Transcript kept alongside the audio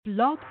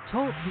Blog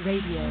Talk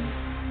Radio.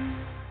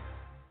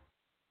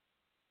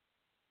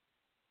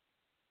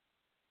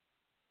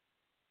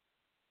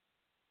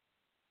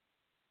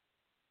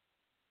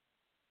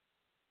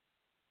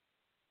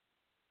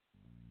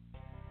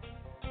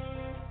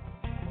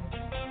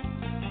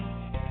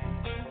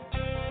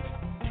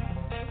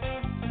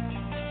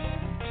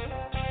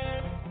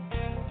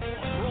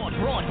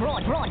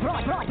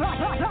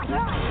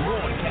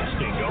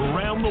 Broadcasting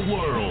around the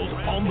world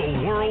on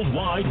the World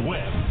Wide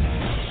Web.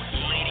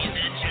 Ladies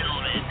and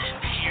gentlemen,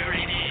 here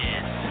it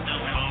is, the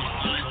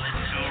most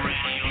listened to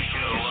radio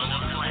show on the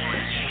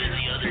planet. Even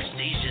the other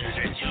stations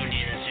are tuned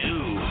in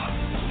too.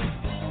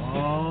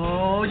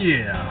 Oh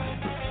yeah.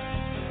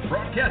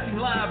 Broadcasting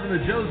live from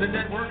the Josie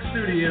Network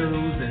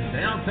studios in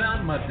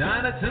downtown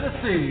Medina,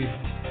 Tennessee.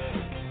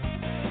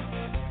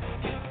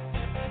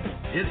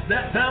 It's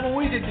that time of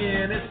week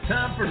again. It's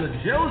time for the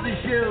Josie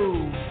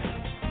Show.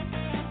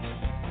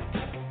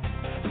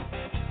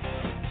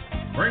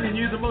 Bringing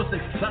you the most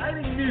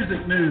exciting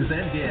music news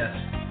and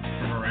guests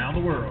from around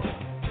the world.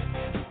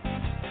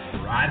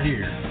 Right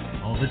here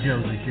on the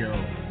Josie Show.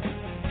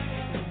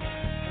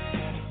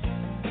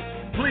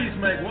 Please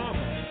make welcome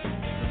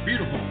the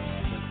beautiful,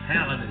 the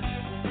talented,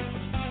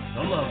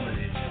 the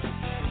lovely,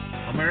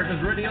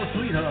 America's radio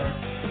sweetheart,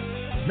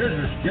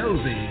 Mrs.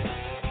 Josie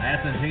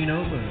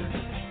Assentino Moon.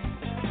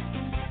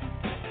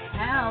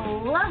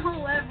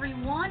 Hello,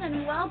 everyone,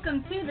 and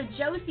welcome to the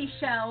Josie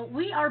Show.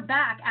 We are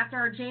back after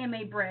our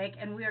JMA break,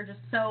 and we are just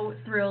so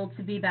thrilled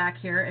to be back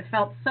here. It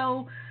felt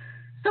so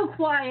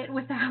quiet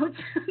without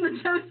the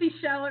Josie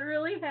Show. It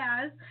really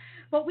has.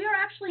 But we are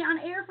actually on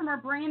air from our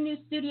brand new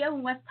studio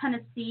in West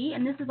Tennessee,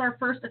 and this is our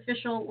first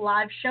official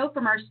live show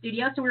from our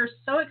studio, so we're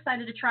so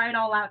excited to try it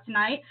all out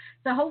tonight.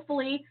 So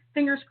hopefully,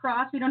 fingers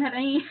crossed, we don't have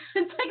any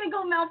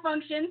technical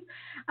malfunctions.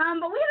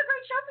 But we have a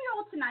great show for you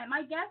all tonight.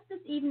 My guests this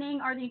evening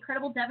are the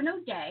incredible Devon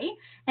O'Day,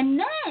 and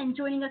then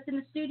joining us in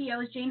the studio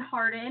is Jane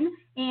Harden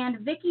and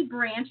Vicki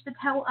Branch to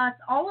tell us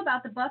all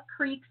about the Buck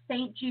Creek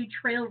St. Jude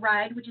Trail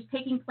Ride, which is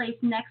taking place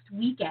next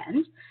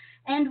weekend.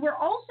 And we're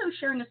also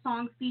sharing a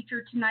song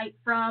featured tonight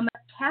from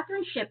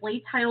Catherine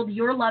Shipley titled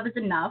Your Love Is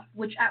Enough,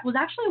 which was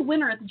actually a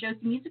winner at the Josie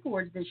Music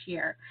Awards this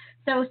year.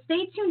 So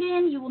stay tuned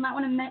in. You will not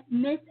want to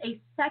miss a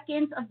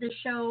second of the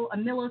show, a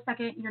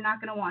millisecond. You're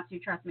not going to want to,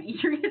 trust me.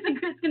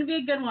 It's going to be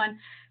a good one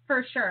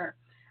for sure.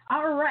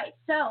 All right,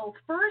 so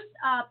first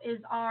up is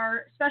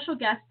our special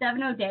guest,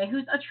 Devon O'Day,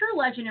 who's a true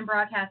legend in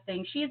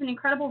broadcasting. She is an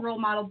incredible role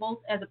model, both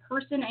as a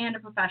person and a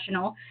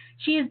professional.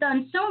 She has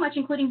done so much,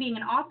 including being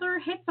an author,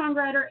 hit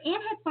songwriter, and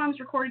hit songs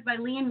recorded by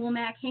Leanne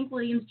Womack, Hank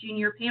Williams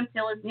Jr., Pam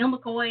Tillis, Neil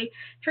McCoy,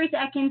 Trace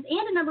Atkins,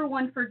 and a number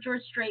one for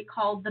George Strait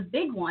called The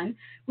Big One,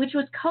 which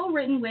was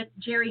co-written with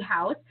Jerry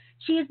House.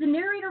 She is the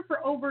narrator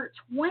for over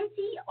 20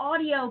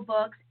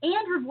 audiobooks,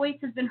 and her voice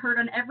has been heard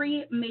on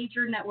every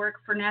major network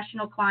for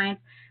national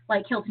clients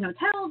like Hilton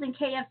Hotels and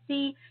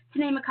KFC, to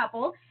name a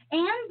couple.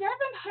 And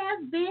Devon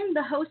has been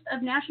the host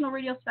of national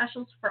radio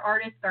specials for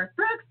artists Garth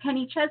Brooks,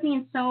 Kenny Chesney,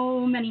 and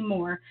so many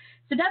more.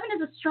 So Devon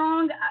is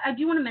I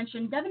do want to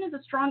mention, Devon is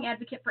a strong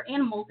advocate for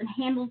animals and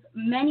handles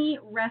many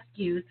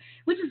rescues,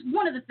 which is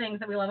one of the things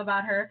that we love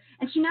about her.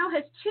 And she now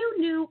has 2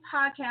 new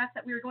podcasts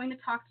that we are going to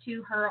talk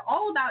to her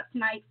all about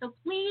tonight. So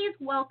please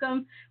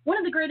welcome one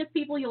of the greatest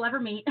people you'll ever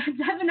meet,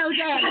 Devon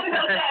O'Day.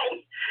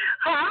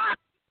 Hi.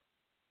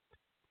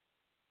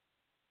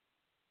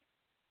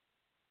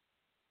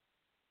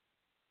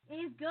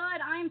 It is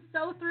good. I am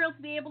so thrilled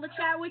to be able to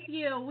chat with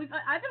you.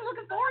 I've been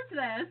looking forward to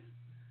this.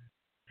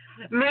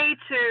 Me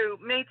too.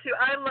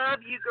 I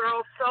love you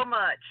girls so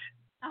much.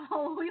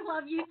 Oh, we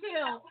love you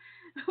too.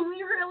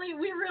 We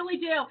really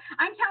do.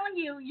 I'm telling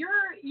you, you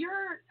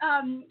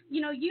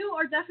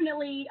are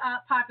definitely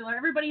popular.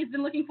 Everybody has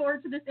been looking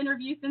forward to this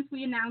interview since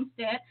we announced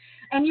it,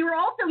 and you were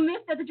also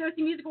missed at the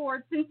Josie Music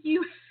Awards since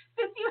you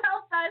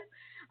helped us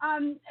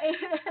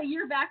a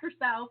year back or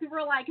so. People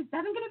were like, "Is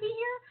Devon going to be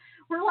here?"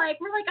 We're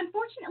like,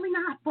 unfortunately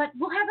not, but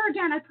we'll have her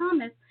again, I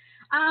promise.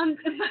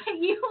 But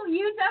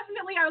you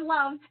definitely are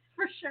loved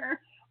for sure.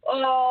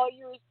 Oh,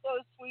 you're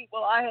so sweet.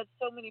 Well, I had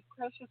so many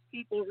precious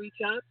people reach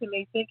out to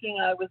me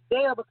thinking I was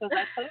there because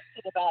I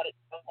posted about it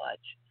so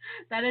much.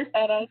 That is.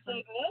 And I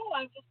said, no,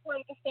 I'm just part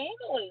of the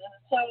family.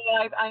 And so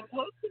I'm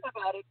posting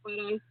about it, but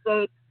I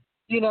said,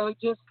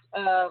 just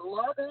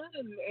love it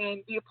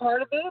and be a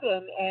part of it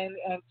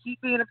and keep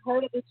being a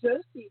part of the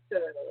Josie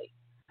family.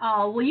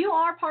 Oh, well, you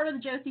are part of the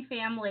Josie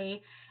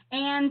family,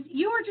 and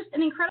you are just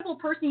an incredible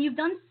person. You've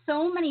done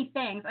so many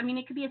things. I mean,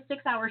 it could be a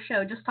 6-hour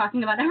show just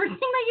talking about everything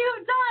that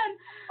you've done.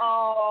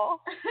 Oh,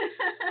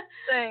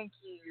 thank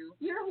you.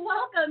 You're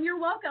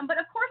welcome. But,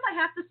 of course, I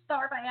have to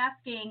start by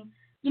asking,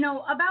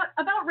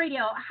 about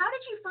radio. How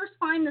did you first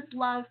find this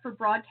love for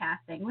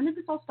broadcasting? When did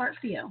this all start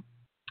for you?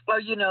 Well,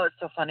 it's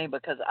so funny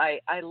because I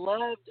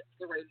loved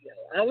the radio.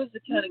 I was the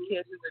kind of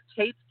kid who would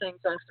tape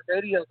things off the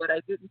radio, but I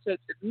didn't tape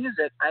the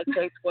music. I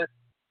taped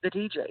the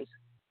DJs.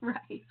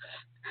 Right.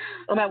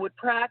 And I would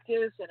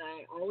practice, and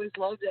I always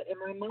loved it. And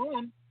my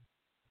mom,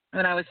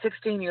 when I was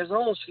 16 years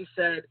old, she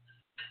said,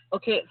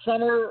 Okay, at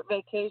summer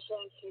vacation,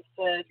 she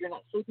said, you're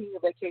not sleeping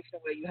your vacation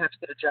away. You have to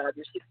get a job.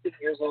 You're 16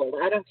 years old.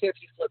 I don't care if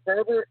you flip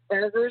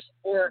burgers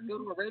or go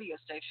to a radio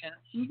station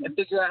and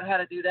figure out how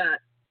to do that,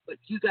 but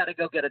you got to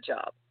go get a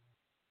job.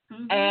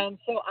 And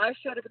so I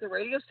showed up at the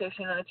radio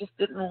station, and I just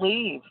didn't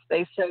leave.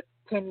 They said,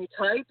 can you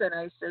type? And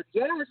I said,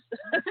 yes.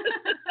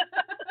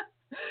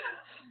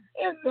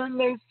 And then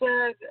they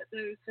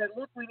said,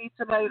 look, we need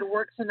somebody to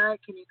work tonight.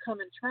 Can you come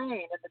and train?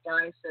 And the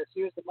guy says,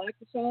 here's the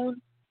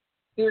microphone.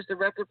 Here's the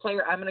record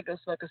player. I'm going to go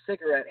smoke a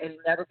cigarette. And he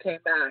never came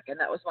back. And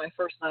that was my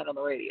first night on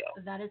the radio.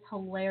 That is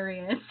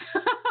hilarious.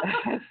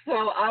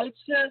 So I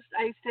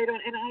stayed on,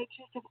 and I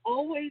just have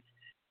always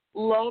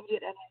loved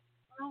it. And I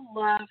still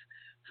love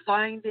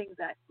finding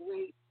that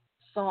great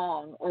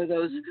song or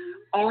those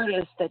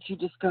artists that you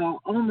just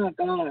go, oh my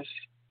gosh,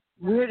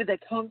 where did they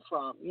come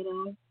from, you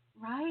know?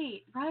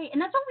 Right. And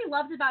that's what we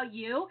loved about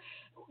you.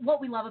 What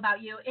we love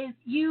about you is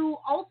you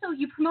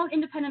promote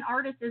independent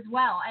artists as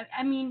well.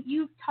 I mean,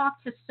 you've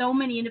talked to so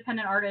many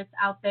independent artists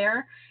out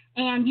there,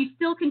 and you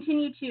still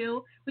continue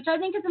to, which I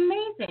think is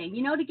amazing,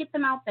 you know, to get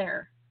them out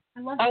there.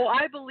 I love that. Oh,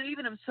 I believe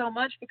in them so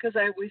much because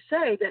I always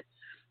say that.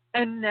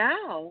 And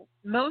now,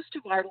 most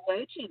of our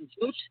legends,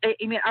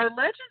 our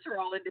legends are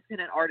all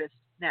independent artists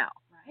now.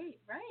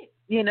 Right.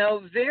 You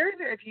know, very,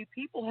 very few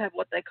people have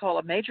what they call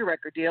a major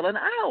record deal. And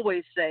I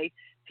always say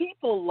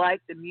people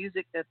like the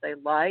music that they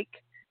like.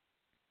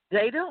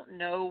 They don't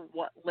know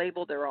what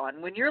label they're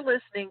on. When you're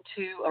listening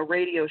to a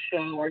radio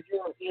show or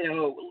you're, you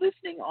know,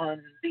 listening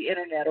on the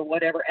internet or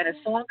whatever, and a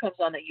song comes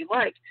on that you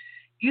like,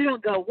 you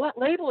don't go, what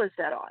label is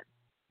that on?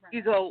 Right.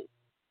 You go,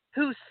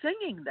 who's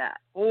singing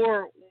that,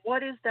 or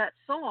what is that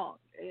song?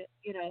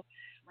 You know,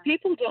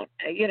 people don't,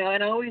 you know,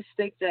 and I always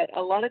think that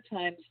a lot of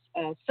times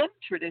some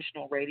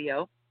traditional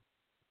radio,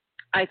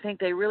 I think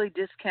they really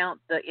discount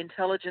the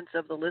intelligence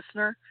of the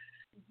listener.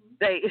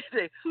 They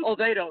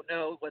don't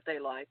know what they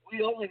like.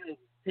 We only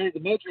hear the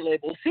major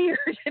labels here,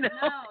 you know.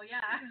 No,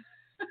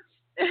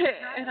 yeah.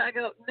 And I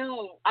go,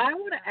 no, I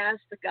want to ask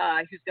the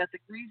guy who's got the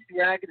greasy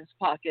rag in his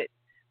pocket,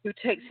 who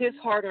takes his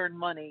hard-earned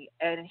money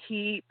and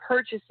he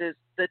purchases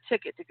the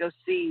ticket to go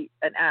see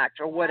an act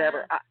or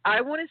whatever.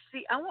 I want to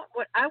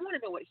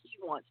know what he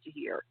wants to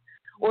hear.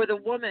 Or the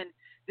woman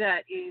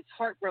that is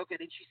heartbroken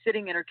and she's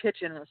sitting in her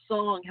kitchen and a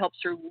song helps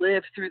her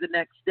live through the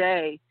next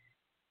day.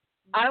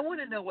 I want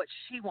to know what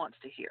she wants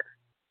to hear.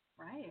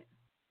 Right.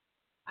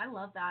 I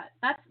love that.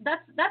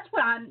 That's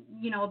what I'm,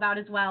 you know, about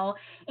as well.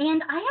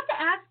 And I have to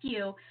ask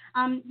you,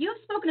 you've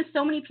spoken to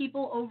so many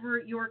people over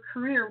your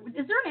career.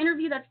 Is there an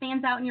interview that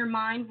stands out in your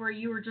mind where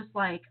you were just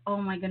like, oh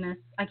my goodness,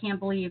 I can't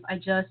believe I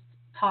just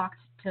talked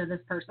to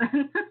this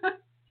person?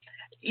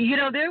 You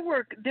know, there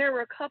were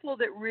a couple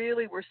that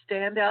really were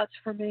standouts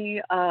for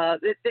me.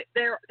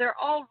 They're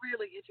all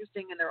really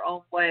interesting in their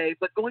own way.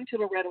 But going to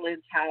Loretta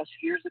Lynn's house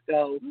years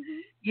ago,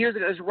 it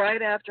was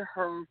right after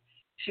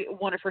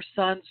one of her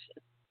sons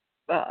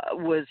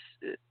was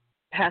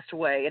passed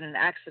away in an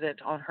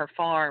accident on her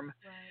farm,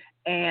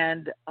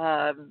 and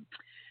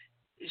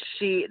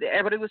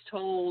everybody was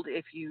told,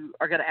 if you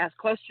are going to ask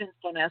questions,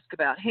 don't ask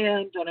about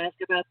him, don't ask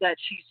about that.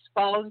 She's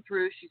following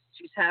through.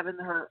 She's having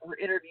her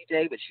interview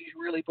day, but she's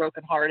really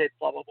brokenhearted.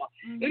 Blah blah blah.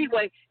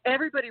 Anyway,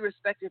 everybody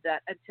respected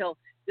that until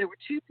there were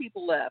two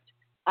people left.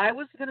 I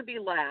was going to be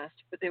last,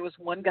 but there was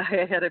one guy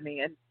ahead of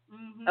me, and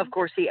of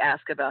course he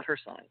asked about her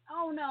son.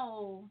 Oh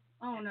no.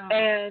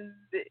 And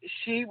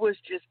she was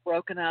just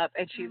broken up,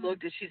 and she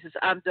looked and she says,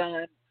 I'm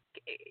done.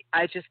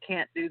 I just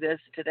can't do this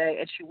today.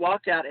 And she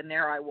walked out, and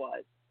there I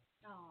was.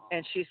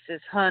 And she says,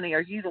 honey,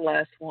 are you the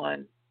last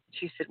one?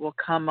 She said, well,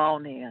 come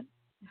on in.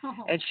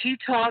 And she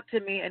talked to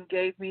me and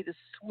gave me the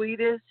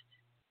sweetest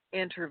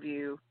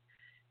interview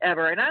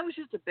ever. And I was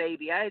just a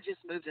baby. I had just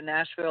moved to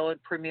Nashville,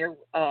 and Premier,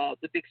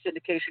 the big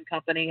syndication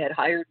company, had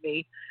hired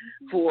me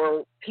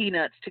for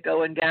peanuts to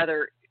go and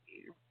gather,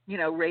 you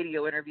know,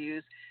 radio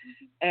interviews.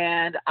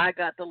 And I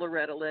got the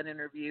Loretta Lynn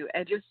interview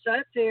and just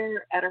sat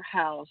there at her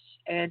house,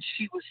 and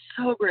she was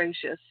so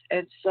gracious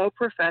and so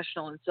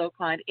professional and so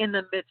kind in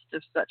the midst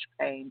of such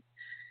pain.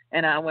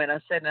 And I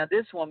said, now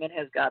this woman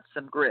has got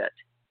some grit.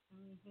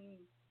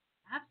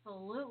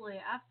 Absolutely.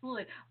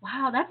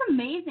 Wow, that's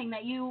amazing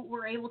that you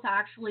were able to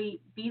actually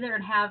be there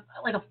and have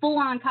like a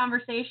full-on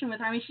conversation with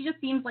her. I mean, she just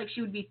seems like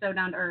she would be so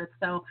down to earth.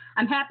 So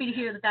I'm happy to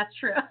hear that that's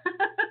true.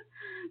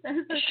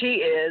 She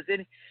is.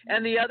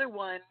 And the other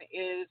one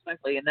is my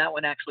play, and that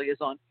one actually is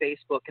on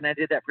Facebook, and I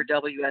did that for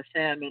WSM.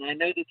 And I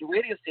know that the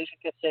radio station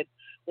kept saying,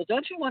 well,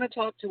 don't you want to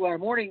talk to our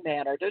morning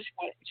man? Or don't you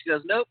want? She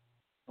goes, nope,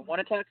 I want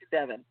to talk to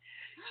Devon.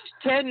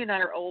 Tanya and I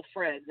are old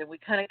friends, and we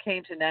kind of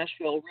came to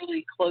Nashville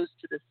really close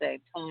to the same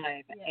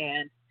time. Yeah.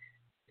 And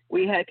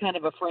we had kind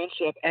of a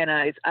friendship, and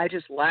I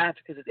just laughed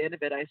because at the end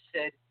of it I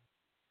said,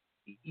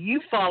 you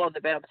follow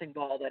the bouncing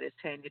ball that is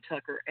Tanya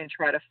Tucker and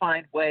try to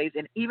find ways.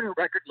 And even a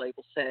record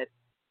label said,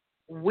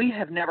 we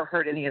have never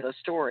heard any of those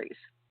stories.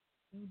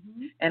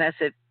 And I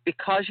said,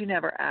 because you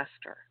never asked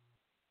her.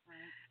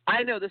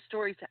 I know the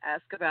stories to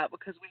ask about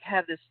because we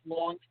have this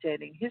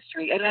long-standing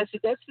history. And I said,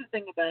 that's the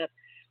thing about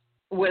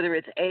whether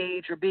it's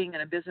age or being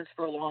in a business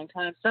for a long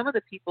time, some of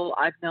the people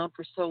I've known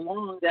for so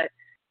long that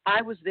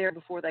I was there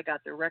before they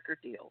got their record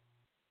deal.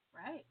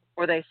 Right.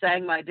 Or they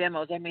sang my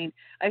demos. I mean,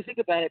 I think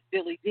about it,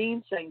 Billie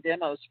Dean sang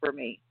demos for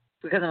me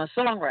because I'm a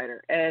songwriter,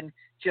 and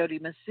Jody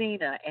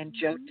Messina and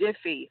Joe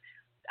Diffie.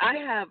 I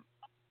have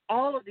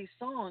all of these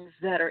songs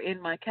that are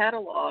in my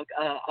catalog.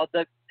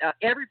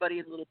 Everybody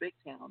in Little Big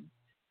Town,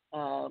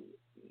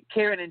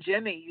 Karen and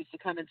Jimmy used to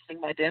come and sing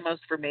my demos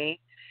for me,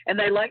 and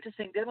they like to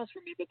sing demos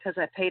for me because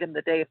I paid them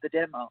the day of the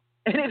demo.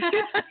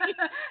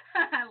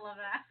 I love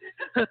that.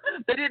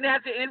 They didn't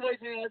have to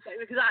invoice me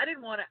because I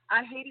didn't want to.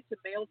 I hated to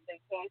mail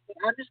things. So I said,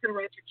 I'm just going to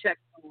write your check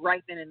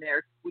right then and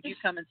there. Would you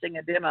come and sing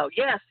a demo?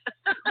 Yes.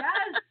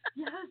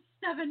 Yes,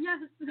 Devon, yes.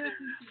 This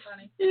is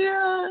funny.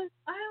 Yeah.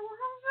 I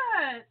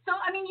love it. So,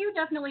 I mean, you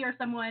definitely are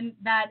someone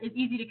that is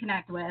easy to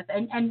connect with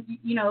and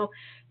you know,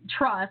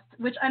 trust,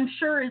 which I'm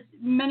sure is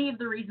many of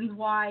the reasons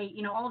why,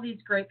 you know, all of these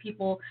great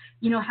people,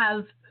 you know,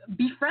 have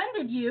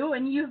befriended you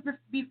and you've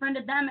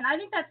befriended them. And I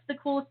think that's the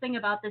coolest thing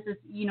about this is,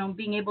 you know,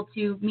 being able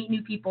to meet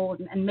new people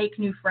and make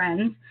new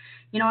friends.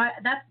 You know,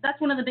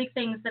 that's one of the big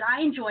things that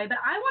I enjoy. But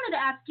I wanted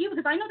to ask you,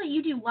 because I know that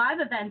you do live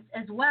events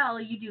as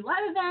well. You do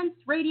live events,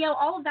 radio,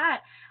 all of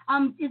that.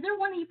 Is there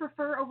one that you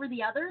prefer over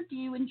the other? Do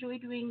you enjoy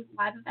doing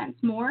live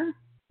events more,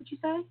 would you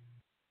say?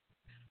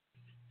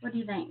 What do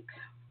you think?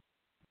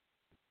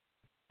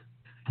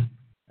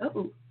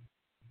 Oh,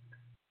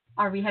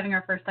 are we having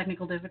our first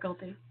technical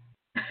difficulty?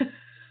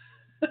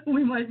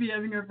 We might be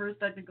having our first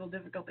technical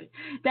difficulty.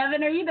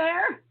 Devon, are you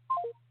there?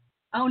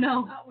 Oh,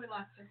 no. Oh, we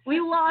lost her. We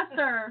lost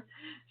her.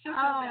 She'll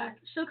come back.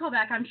 She'll call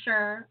back, I'm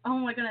sure. Oh,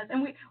 my goodness.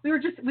 And we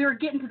were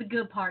getting to the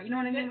good part. You know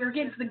what I mean? We were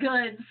getting to the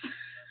goods.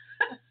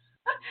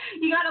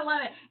 You got to love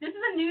it. This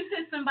is a new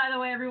system, by the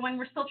way, everyone.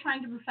 We're still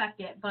trying to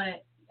perfect it,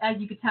 but as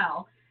you could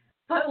tell.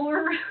 But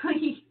we're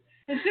really...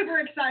 It's super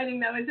exciting,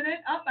 though, isn't it?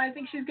 Oh, I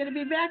think she's going to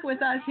be back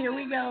with us. Here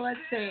we go. Let's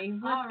see.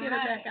 Let's get her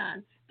back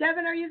on.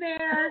 Devon, are you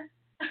there?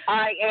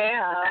 I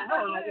am.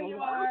 There you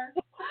are.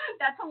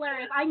 That's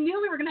hilarious. I knew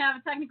we were going to have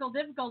a technical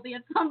difficulty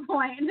at some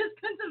point, and this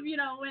could have, you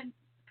know, went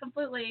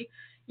completely,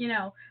 you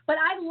know. But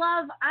I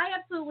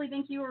absolutely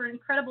think you were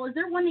incredible. Is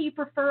there one that you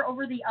prefer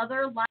over the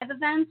other live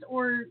events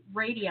or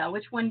radio?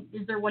 Which one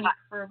is there one you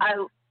prefer?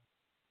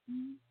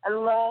 I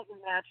love the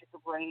magic of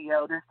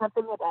radio. There's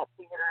something about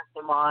theater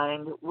of the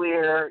mind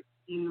where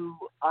you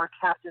are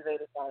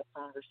captivated by a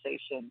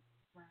conversation,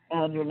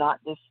 right, and you're not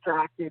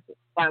distracted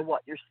by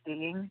what you're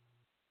seeing.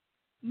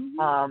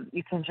 Mm-hmm.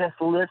 You can just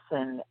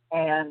listen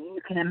and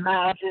you can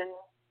imagine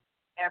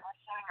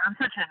everything. I'm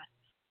such a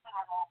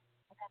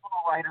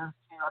little writer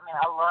too. I mean,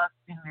 I love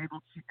being able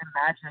to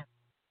imagine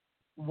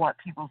what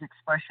people's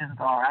expressions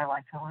are. I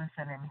like to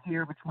listen and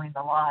hear between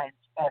the lines.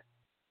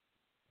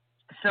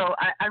 So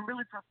I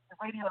really prefer the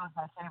radio is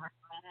my favorite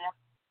medium.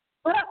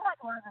 But I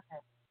like live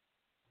events.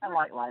 I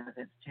like live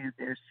events too.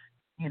 There's,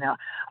 you know,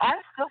 I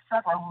still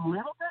suffer a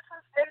little bit from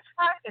stage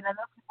fright, and I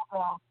know people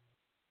go,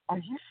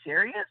 "Are you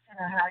serious?" You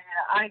know how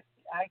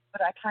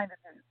but I kind of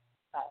do.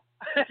 Oh.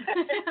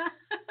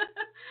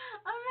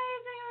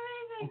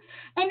 Amazing.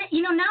 And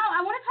you know, now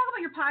I want to talk about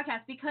your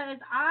podcast because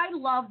I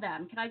love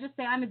them. Can I just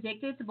say I'm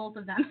addicted to both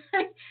of them?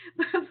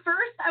 But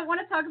first, I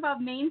want to talk about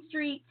Main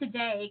Street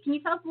Today. Can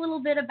you tell us a little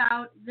bit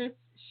about this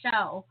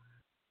show?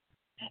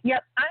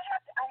 Yep, I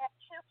have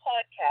two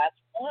podcasts.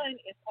 One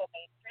is called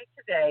Main Street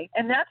Today,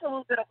 and that's a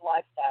little bit of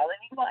lifestyle.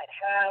 And you might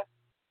have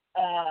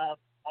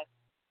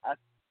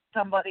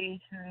somebody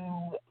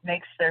who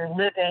makes their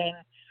living.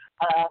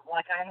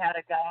 Like I had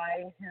a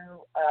guy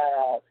who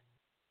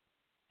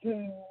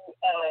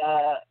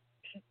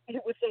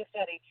it was so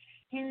funny.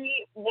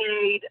 He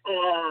made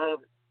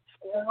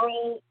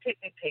squirrel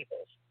picnic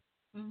tables.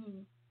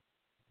 Mm-hmm.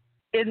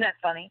 Isn't that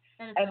funny?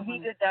 And he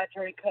did that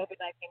during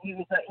COVID-19. He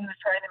was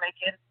trying to make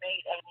ends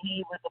meet, and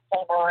he was a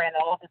plumber, and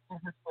all his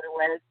business put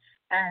away.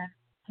 And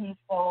he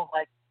sold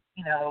 $35,000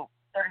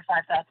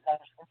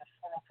 worth of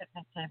squirrel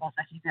picnic tables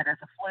that he did as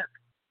a fluke.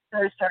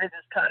 So he started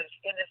this cottage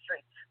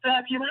industry. So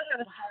if you might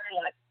have a story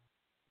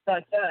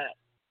like that,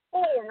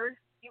 or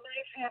you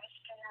might have a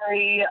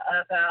story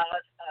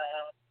about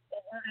a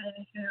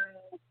woman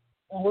who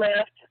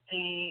left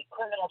the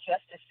criminal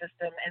justice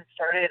system and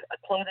started a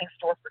clothing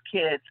store for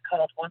kids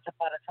called Once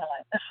Upon a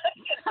Time.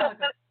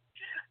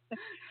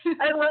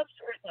 I love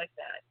stories like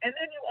that. And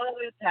then you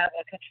always have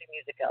a country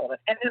music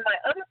element. And then my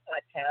other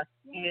podcast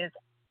is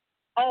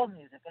all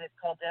music, and it's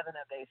called Devon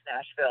O'Day's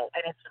Nashville.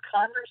 And it's a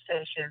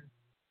conversation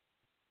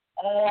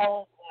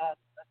all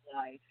walks of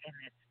life, and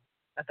it's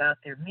about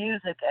their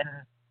music, and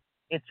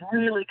it's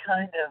really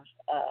kind of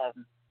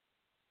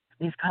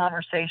these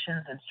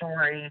conversations and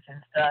stories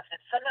and stuff.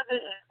 And some of it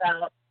is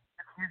about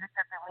the music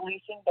that they're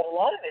releasing, but a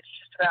lot of it's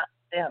just about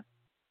them.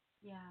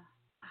 Yeah.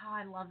 Oh,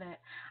 I love it.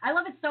 I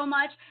love it so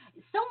much.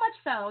 So much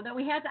so that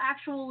we had to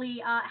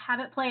actually have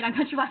it played on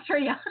Country Blast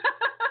Radio.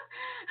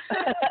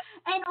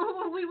 And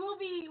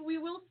we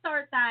will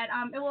start that.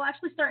 It will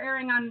actually start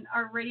airing on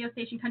our radio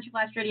station, Country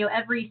Blast Radio,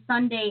 every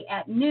Sunday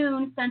at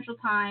noon Central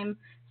Time,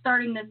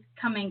 starting this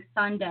coming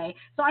Sunday.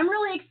 So I'm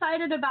really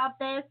excited about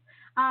this.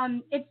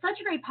 It's such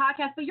a great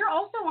podcast, but you're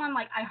also on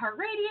like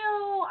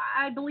iHeartRadio,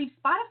 I believe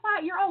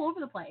Spotify. You're all over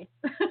the place.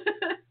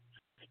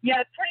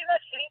 Yeah, pretty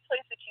much any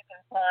place that you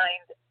can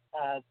find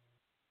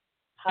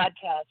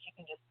podcasts, you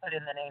can just put in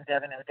the name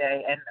Devon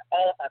O'Day, and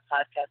all of my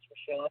podcasts will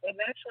show up. I'm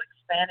actually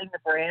expanding the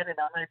brand, and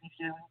I'm going to be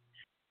doing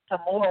some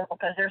more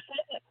because there's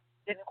some that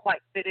didn't quite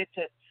fit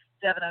into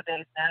Devon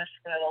O'Day's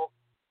Nashville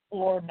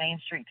or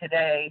Main Street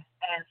Today,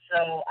 and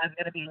so I'm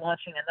going to be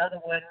launching another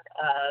one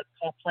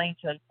called Plain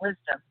Jane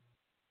Wisdom,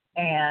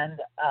 and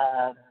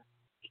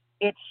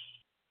it's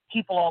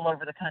people all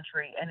over the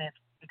country, and it's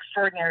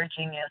extraordinary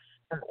genius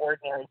from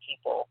ordinary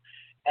people,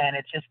 and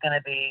it's just going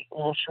to be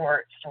little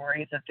short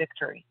stories of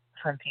victory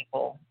from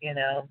people, you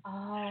know.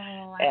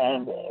 Oh,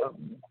 and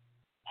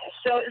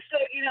so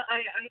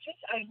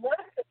I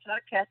love the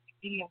podcast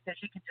medium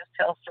because you can just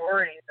tell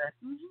stories,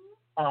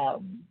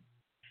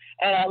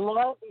 and I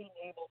love being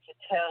able to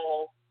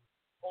tell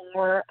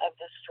more of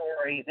the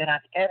story than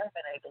I've ever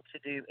been able to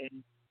do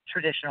in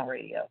traditional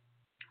radio.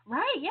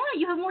 Right, yeah,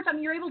 you have more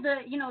time. You're able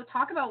to,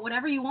 talk about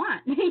whatever you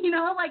want,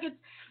 like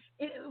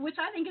which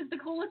I think is the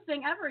coolest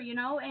thing ever,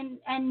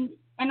 and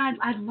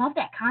I love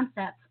that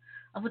concept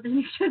of what the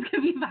new show's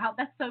going to be about.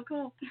 That's so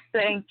cool.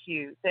 Thank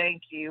you.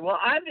 Well,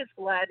 I'm just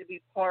glad to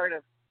be part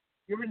of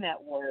your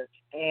network,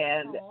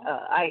 and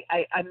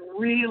I'm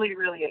really,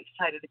 really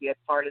excited to be a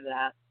part of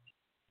that.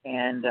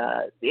 And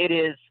it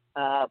is,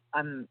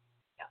 I'm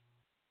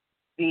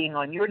being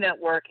on your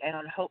network and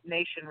on Hope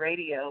Nation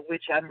Radio,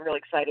 which I'm really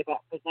excited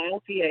about because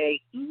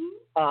ILPA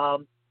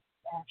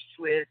works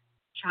with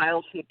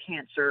childhood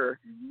cancer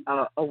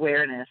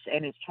awareness,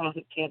 and it's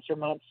Childhood Cancer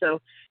Month. So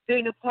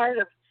being a part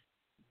of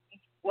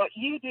what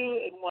you do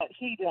and what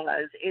he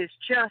does is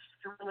just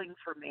thrilling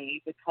for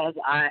me because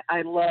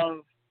I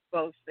love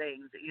both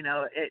things.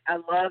 I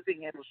love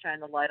being able to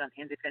shine the light on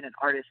independent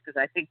artists because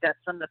I think that's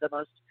some of the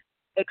most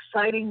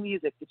exciting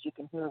music that you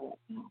can hear right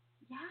now.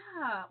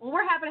 Yeah. Well,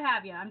 we're happy to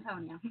have you. I'm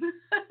telling you.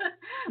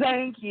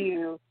 Thank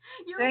you.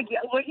 Thank you.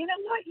 Well, you know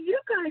what? You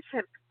guys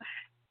have,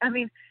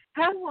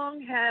 how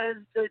long has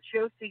the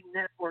Josie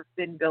Network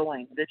been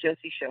going, the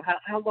Josie Show?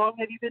 How long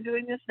have you been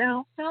doing this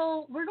now?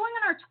 So we're going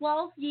on our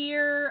 12th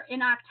year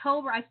in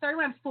October. I started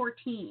when I was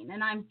 14,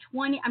 and I'm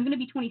 20. I'm going to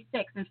be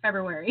 26 in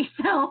February.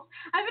 So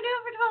I've been doing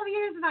it for 12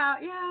 years about,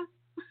 yeah.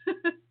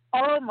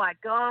 Oh, my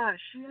gosh.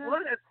 Yeah.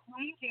 What a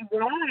crazy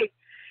ride.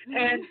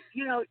 And,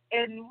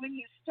 and when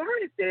you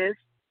started this,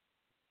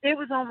 it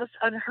was almost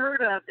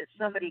unheard of that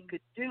somebody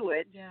could do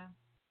it. Yeah.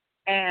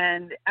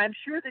 And I'm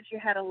sure that you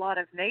had a lot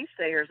of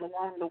naysayers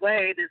along the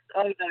way that,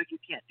 oh, no, you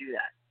can't do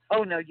that.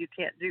 Oh, no, you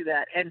can't do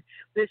that. And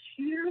this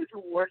huge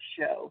award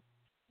show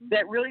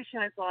that really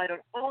shines light on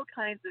all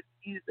kinds of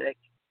music.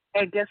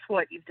 And guess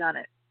what? You've done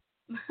it.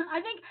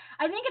 I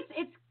think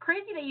it's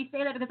crazy that you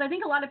say that because I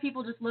think a lot of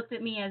people just looked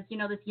at me as,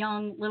 this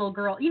young little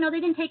girl. They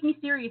didn't take me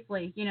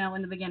seriously,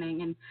 in the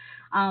beginning.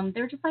 And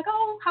they're just like,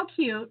 oh, how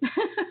cute,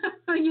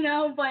 but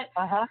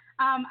I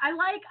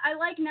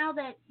like now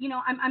that,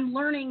 I'm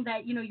learning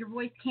that, your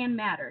voice can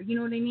matter. You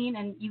know what I mean?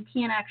 And you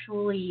can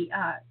actually,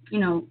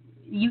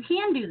 you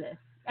can do this.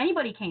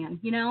 Anybody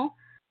can,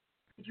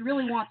 if you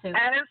really want to.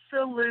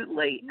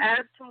 Absolutely.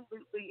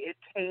 Absolutely it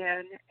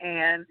can.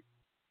 And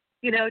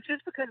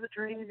just because a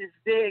dream is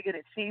big and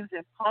it seems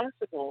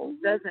impossible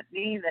doesn't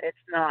mean that it's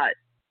not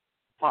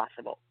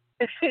possible.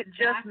 It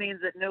just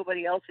means that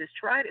nobody else has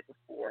tried it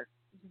before.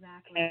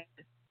 Exactly.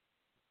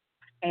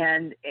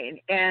 And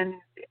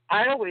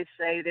I always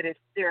say that if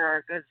there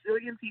are a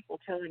gazillion people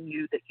telling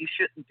you that you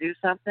shouldn't do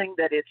something,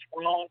 that it's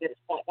wrong, that it's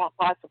not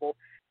possible,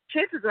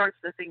 chances are it's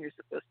the thing you're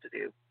supposed to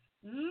do.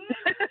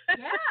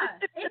 Yeah,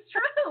 it's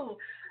true.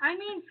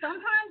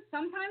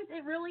 Sometimes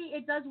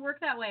it does work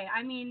that way.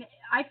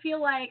 I feel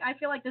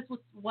like this was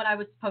what I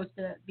was supposed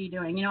to be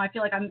doing. I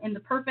feel like I'm in the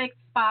perfect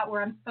spot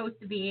where I'm supposed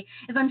to be.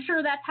 As I'm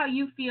sure that's how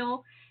you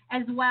feel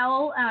as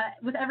well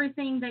with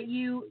everything that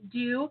you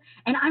do.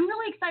 And I'm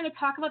really excited to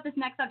talk about this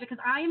next subject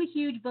because I am a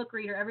huge book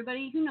reader.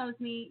 Everybody who knows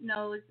me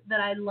knows that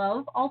I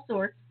love all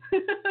sorts.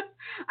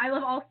 I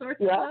love all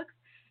sorts of books.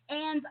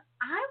 And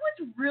I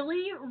was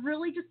really,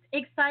 really just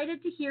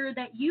excited to hear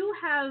that you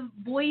have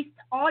voiced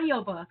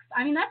audiobooks.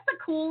 That's the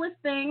coolest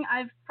thing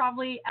I've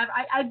probably ever.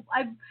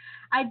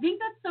 I think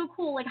that's so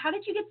cool. Like, how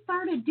did you get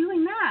started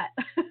doing that?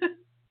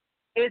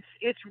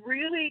 It's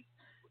really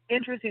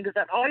interesting because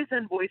I've always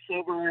done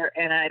voiceover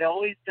and I'd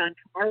always done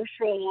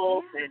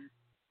commercials and,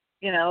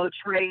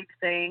 trade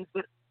things.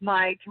 But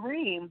my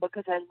dream,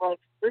 because I loved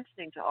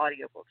listening to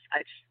audiobooks, I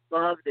just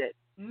loved it.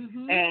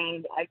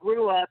 And I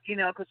grew up,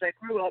 because I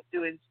grew up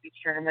doing speech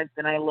tournaments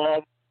and I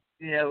loved,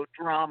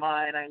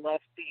 drama and I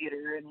loved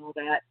theater and all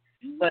that.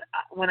 But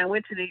when I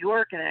went to New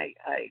York and I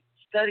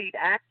studied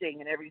acting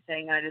and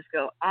everything, I just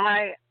go,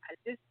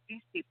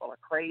 these people are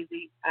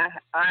crazy. I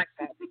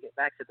got to get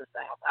back to the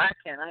South. I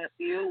cannot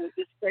deal with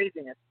this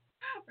craziness.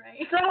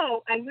 Right.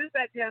 So I moved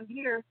back down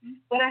here,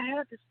 but I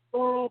had this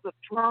world of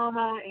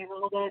drama and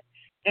all that.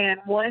 And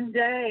one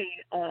day,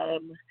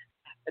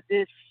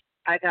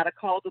 I got a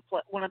call to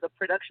one of the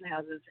production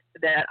houses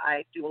that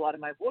I do a lot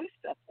of my voice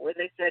stuff for.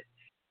 They said,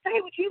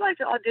 hey, would you like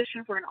to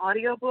audition for an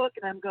audiobook?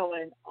 And I'm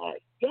going,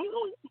 yeah,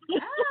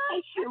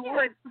 I sure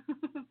would.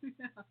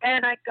 Yeah.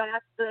 And I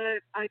got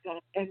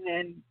and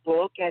then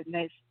book, and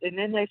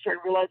then they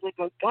started realizing, they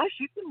go, gosh,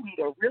 you can read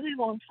a really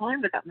long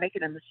time without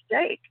making a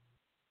mistake.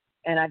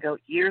 And I go,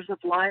 years of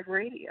live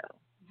radio.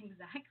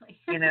 Exactly.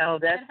 You know,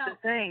 that's the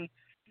thing.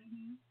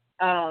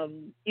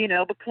 You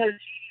know, because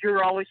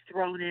you're always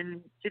thrown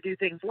in to do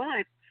things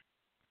live.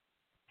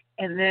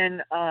 And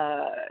then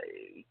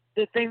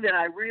the thing that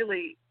I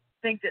really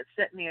think that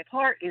set me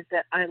apart is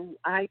that I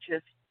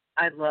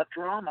love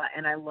drama,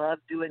 and I love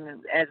doing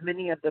as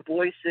many of the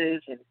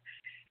voices, and,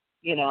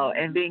 you know,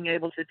 and being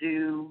able to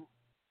do,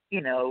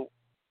 you know,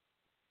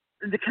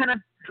 the kind of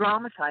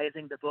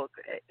dramatizing the book,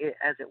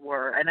 as it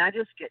were. And I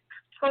just get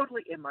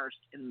totally immersed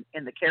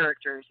in the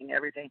characters and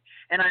everything.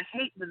 And I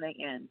hate when they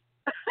end.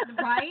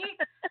 Right?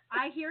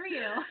 I hear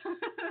you.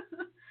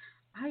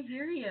 I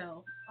hear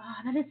you. Oh,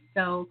 that is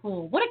so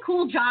cool. What a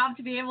cool job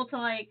to be able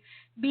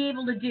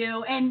to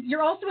do. And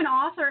you're also an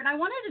author, and I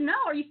wanted to know,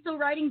 are you still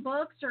writing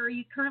books, or are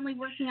you currently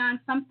working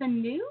on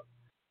something new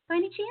by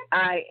any chance?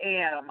 I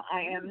am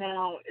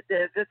now.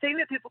 The thing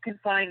that people can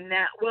find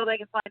now, well, they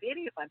can find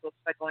any of my books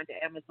by going to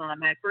Amazon.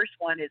 My first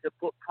one is a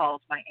book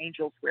called My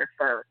Angels Wear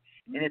Fur,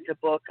 and it's a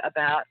book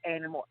about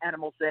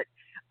animals that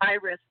I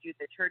rescued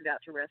that turned out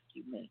to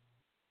rescue me.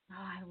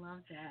 Oh, I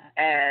love that.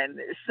 And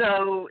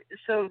so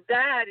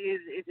that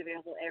is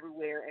available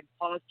everywhere. And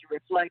Pause to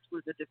Reflect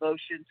was a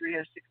devotion,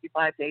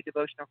 365-day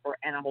devotional for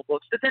animal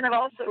books. But then I've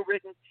also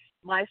written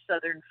My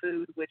Southern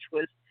Food, which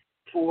was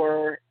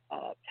for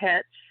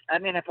pets. I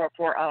mean, for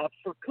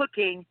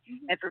cooking,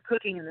 and for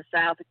cooking in the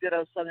South, good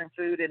old Southern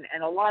food,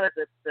 and a lot of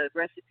the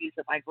recipes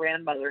that my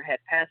grandmother had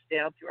passed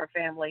down through our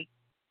family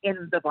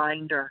in the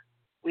binder.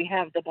 We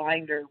have the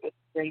binder with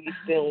gravy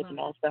spills and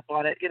all stuff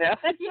on it, you know.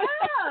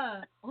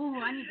 Yeah. Oh,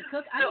 I need to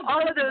cook. So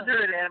all of those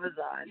are at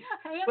Amazon.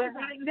 Yeah, but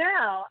right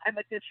now, I'm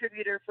a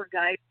contributor for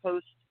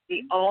Guidepost,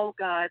 the All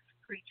God's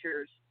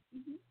Creatures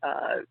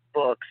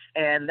books,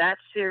 and that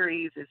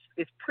series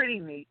is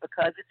pretty neat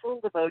because it's a little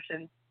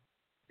devotion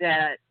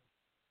that,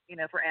 you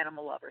know, for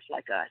animal lovers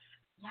like us.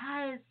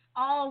 Yes.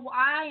 Oh,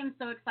 I am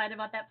so excited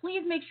about that.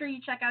 Please make sure you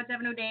check out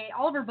Devon O'Day,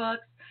 all of her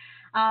books.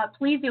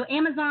 Please do.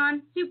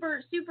 Amazon,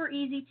 super, super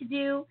easy to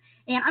do.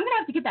 And I'm going to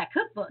have to get that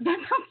cookbook. That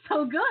sounds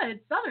so good.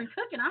 Southern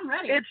cooking, I'm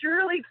ready. It's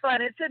really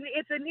fun. It's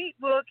a neat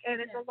book, and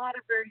it's a lot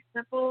of very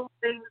simple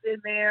things in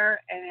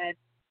there. And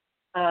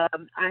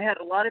I had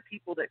a lot of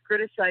people that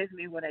criticized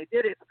me when I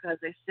did it because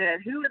they said,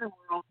 who in the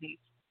world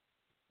needs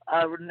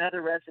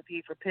another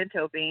recipe for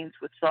pinto beans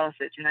with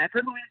sausage? And I'm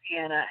from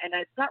Louisiana, and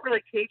it's not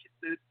really Cajun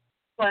food.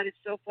 But it's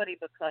so funny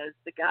because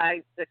the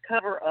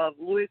cover of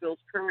the Louisville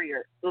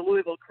Courier,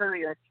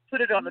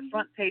 put it on the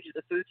front page of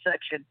the food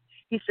section.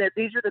 He said,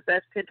 these are the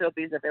best pinto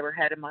beans I've ever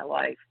had in my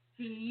life.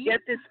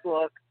 Get this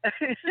book.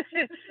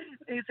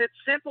 He said,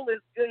 simple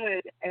is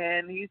good.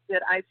 And he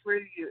said, I swear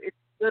to you, it's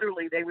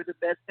literally, they were the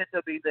best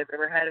pinto beans I've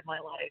ever had in my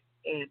life.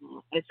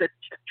 And I said,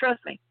 trust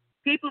me,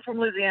 people from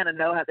Louisiana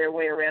know how their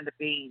way around a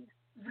bean.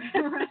 I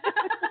love that.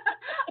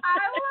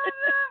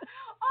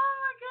 Oh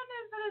my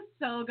goodness, that is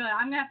so good.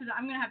 I'm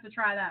gonna have to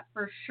try that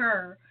for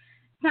sure.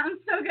 Sounds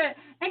so good.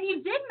 And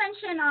you did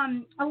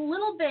mention a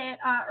little bit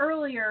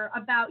earlier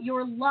about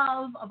your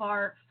love of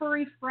our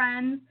furry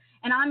friends,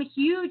 and I'm a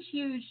huge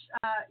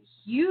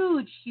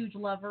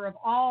lover of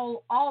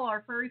all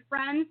our furry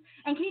friends.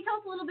 And can you tell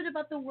us a little bit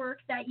about the work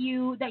that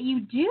you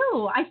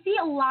do? I see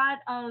a lot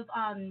of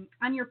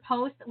on your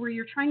posts where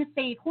you're trying to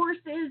save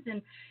horses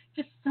and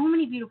just so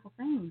many beautiful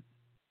things.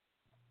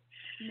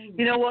 Amazing.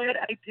 You know what?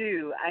 I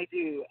do.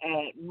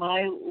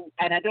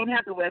 And I don't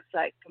have the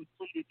website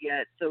completed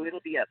yet, so it'll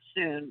be up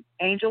soon.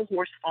 Angel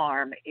Horse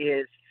Farm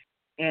is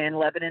in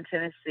Lebanon,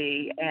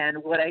 Tennessee, and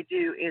what I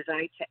do is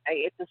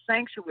it's a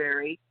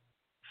sanctuary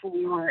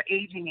for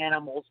aging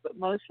animals, but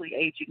mostly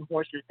aging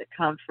horses that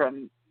come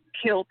from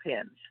kill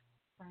pens,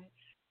 right,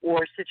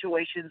 or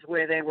situations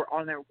where they were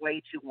on their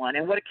way to one.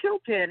 And what a kill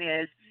pen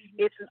is,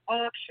 it's an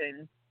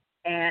auction.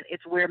 And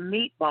it's where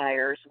meat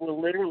buyers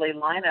will literally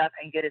line up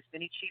and get as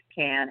many sheep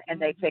can, and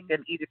they take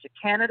them either to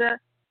Canada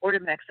or to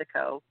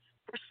Mexico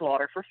for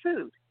slaughter for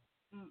food.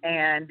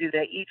 And do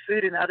they eat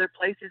food in other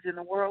places in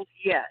the world?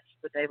 Yes,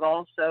 but they've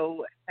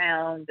also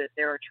found that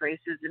there are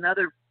traces in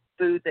other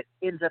food that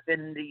ends up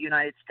in the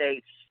United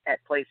States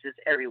at places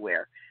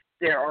everywhere.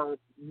 There are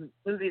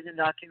movies and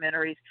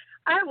documentaries.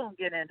 I won't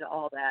get into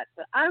all that,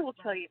 but I will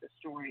tell you the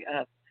story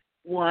of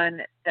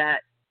one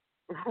that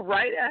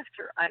right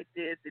after I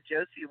did the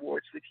Josie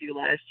Awards with you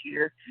last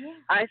year,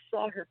 I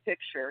saw her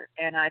picture,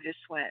 and I just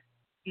went,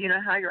 you know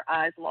how your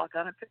eyes lock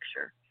on a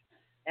picture?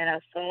 And I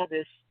saw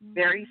this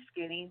very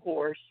skinny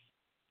horse,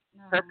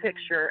 her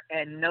picture,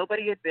 and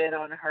nobody had bid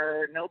on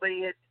her.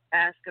 Nobody had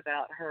asked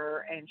about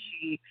her, and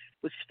she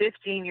was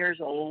 15 years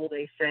old,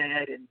 they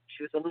said, and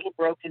she was a little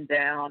broken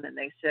down, and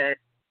they said,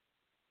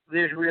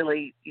 there's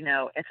really, you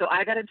know, and so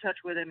I got in touch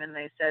with them, and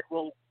they said,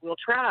 well, we'll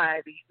try,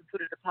 but you can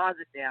put a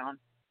deposit down.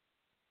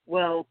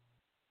 Well,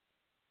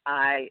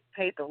 I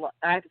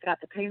got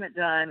the payment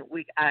done.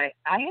 I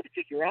had to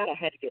figure out I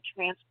had to get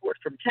transport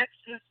from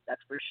Texas.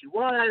 That's where she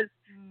was,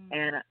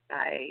 and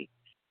I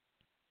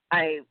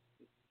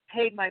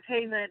paid my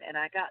payment, and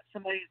I got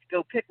somebody to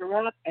go pick her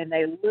up, and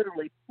they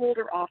literally pulled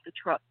her off the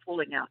truck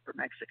pulling out for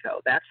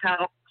Mexico. That's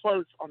how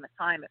close on the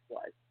time it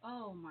was.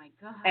 Oh my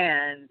God.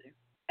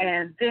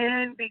 And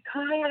then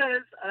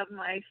because of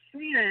my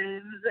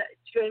friends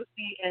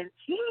Josie and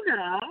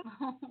Tina,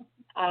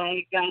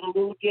 I got a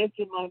little gift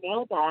in my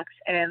mailbox,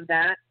 and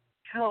that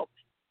helped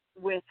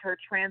with her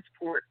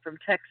transport from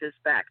Texas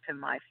back to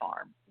my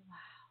farm. Wow.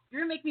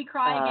 You're going to make me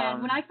cry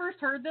again. When I first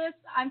heard this,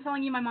 I'm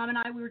telling you, my mom and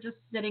I, we were just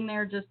sitting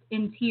there just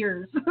in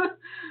tears.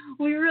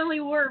 We really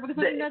were, because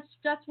I think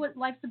that's what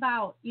life's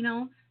about, you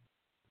know?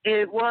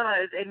 It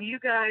was, and you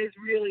guys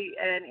really,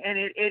 and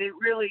it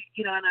really,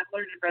 you know, and I've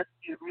learned in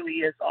rescue, it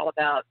really is all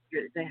about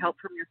the help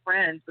from your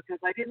friends, because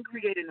I didn't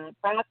create a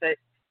nonprofit.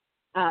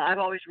 I've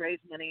always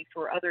raised money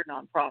for other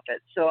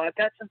nonprofits. So I've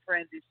got some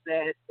friends who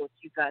said, look,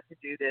 you've got to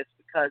do this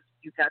because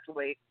you've got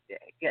to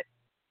get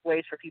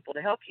ways for people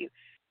to help you.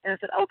 And I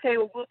said, okay,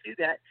 well, we'll do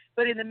that.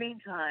 But in the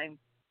meantime,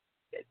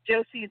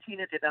 Josie and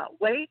Tina did not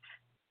wait.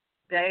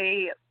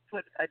 They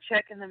put a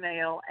check in the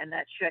mail, and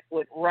that check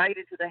went right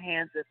into the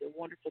hands of the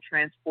wonderful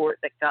transport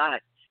that got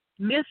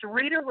Miss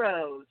Rita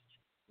Rose.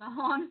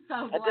 Oh, I'm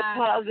so glad.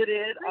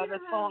 Deposited on the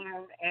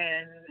farm,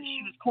 and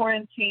she was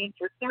quarantined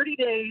for 30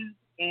 days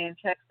in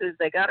Texas.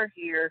 They got her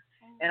here,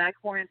 and I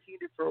quarantined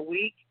her for a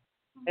week,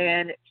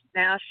 and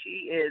now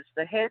she is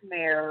the head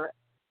mare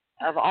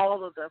of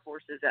all of the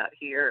horses out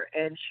here,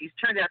 and she's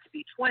turned out to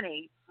be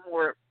 20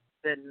 more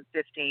than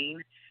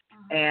 15,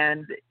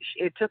 and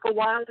it took a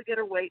while to get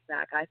her weight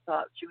back. I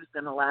thought she was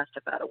going to last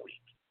about a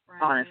week.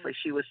 Right. Honestly,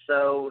 she was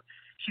so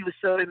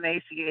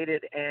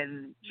emaciated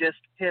and just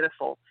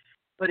pitiful,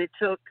 but it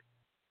took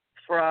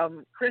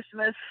from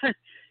Christmas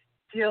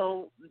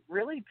till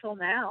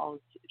now,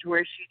 to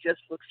where she just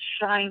looks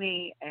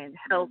shiny and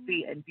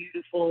healthy and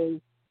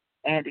beautiful,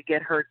 and to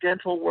get her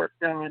dental work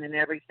done and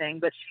everything.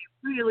 But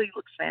she really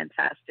looks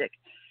fantastic.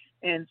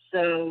 And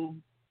so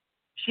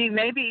she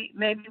maybe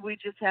we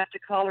just have to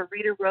call her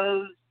Rita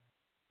Rose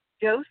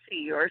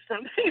Josie or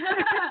something.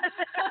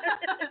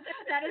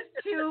 That is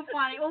too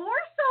funny. Well,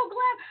 we're so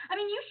glad. I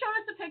mean, you showed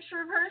us a picture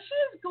of her. She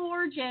is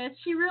gorgeous.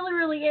 She really,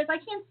 really is. I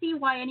can't see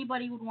why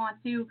anybody would want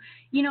to,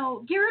 you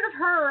know, get rid of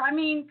her. I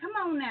mean, come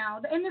on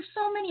now. And there's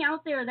so many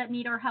out there that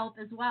need our help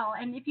as well.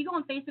 And if you go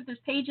on Facebook, there's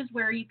pages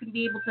where you can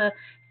be able to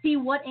see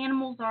what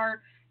animals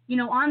are, you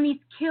know, on these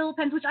kill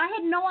pens, which I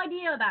had no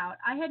idea about.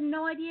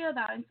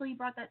 Until you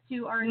brought that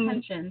to our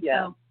attention.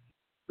 Yeah. So.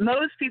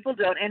 Most people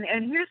don't,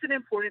 and here's an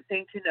important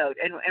thing to note,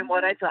 and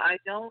what I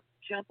don't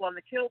jump on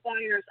the kill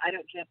buyers, I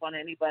don't jump on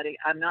anybody.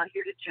 I'm not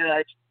here to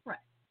judge. Right.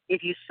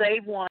 If you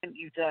save one,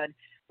 you've done.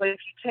 But if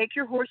you take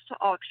your horse to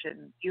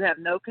auction, you have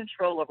no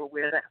control over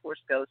where that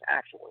horse goes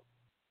actually.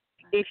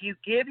 Right. If you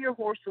give your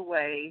horse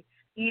away,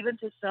 even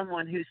to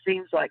someone who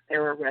seems like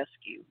they're a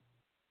rescue,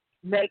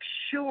 make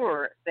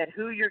sure that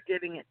who you're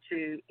giving it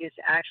to is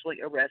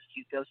actually a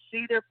rescue. Go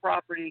see their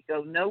property,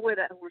 go know where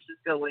that horse is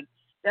going.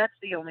 That's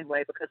the only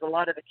way, because a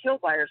lot of the kill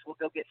buyers will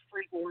go get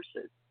free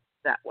horses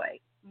that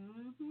way.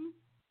 Mm-hmm.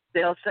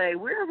 They'll say,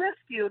 we're a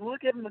rescue, and we'll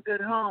give them a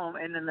good home,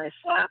 and then they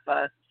slap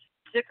a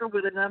sticker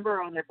with a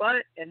number on their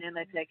butt, and then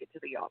they take it to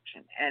the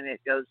auction, and it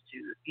goes to,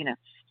 you know.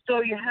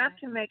 So you have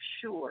to make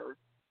sure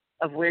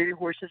of where your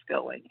horse is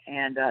going,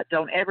 and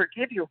don't ever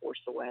give your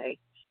horse away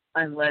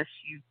unless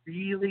you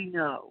really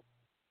know.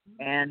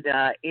 And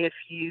if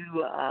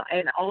you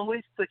and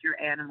always put your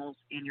animals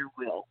in your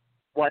will.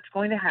 What's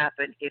going to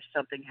happen if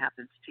something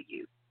happens to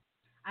you?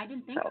 I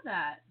didn't think of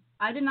that.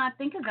 I did not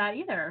think of that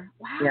either.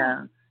 Wow.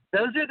 Yeah.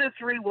 Those are the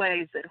three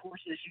ways that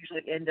horses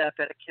usually end up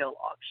at a kill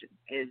auction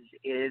is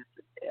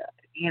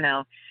you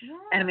know. Yeah.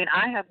 And I mean,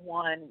 I have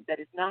one that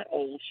is not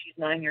old. She's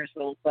 9 years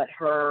old, but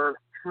her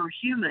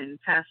human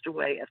passed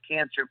away of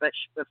cancer. But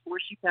before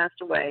she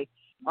passed away,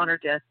 on her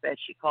deathbed,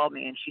 she called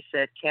me and she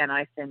said, can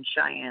I send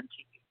Cheyenne to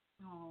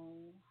you? Oh.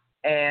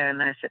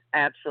 And I said,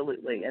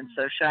 absolutely. And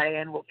so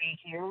Cheyenne will be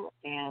here,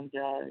 and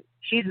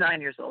she's 9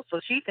 years old,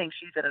 so she thinks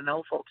she's at an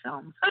old folks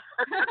home. That's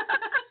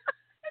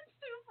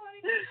too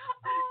funny.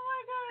 Oh,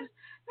 my gosh.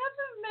 That's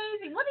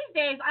amazing. One of these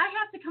days, I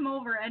have to come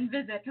over and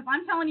visit, because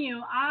I'm telling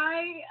you,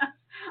 I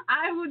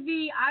would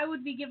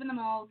be giving them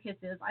all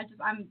kisses.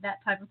 I'm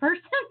that type of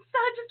person, so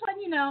just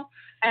letting you know.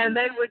 And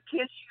they would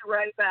kiss you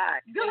right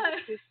back. Good. They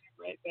would kiss you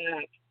right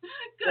back.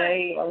 Good.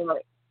 They are,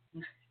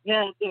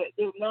 yeah,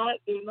 they're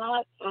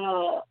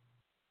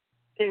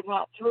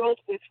not thrilled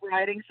with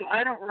riding, so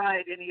I don't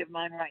ride any of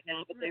mine right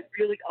now, but they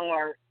really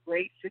are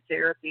great for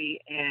therapy,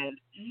 and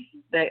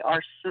they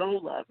are so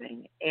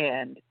loving,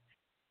 and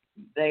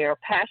they are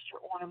pasture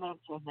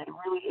ornaments, and they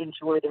really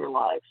enjoy their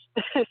lives.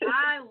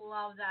 I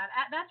love that.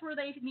 That's where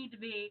they need to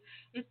be,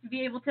 is to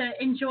be able to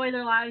enjoy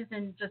their lives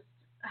and just,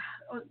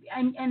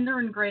 and they're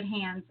in great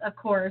hands, of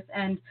course.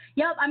 And,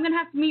 yep, I'm going to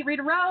have to meet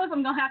Rita Rose.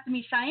 I'm going to have to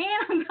meet Cheyenne.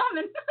 I'm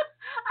coming.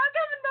 I'm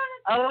coming down to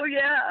Oh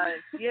yeah.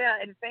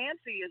 And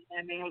Fancy is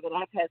an animal that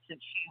I've had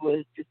since she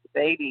was just a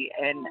baby,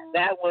 and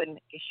that one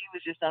she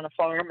was just on a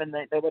farm and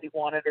nobody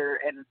wanted her,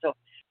 and so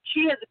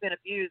she hasn't been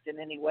abused in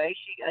any way.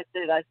 I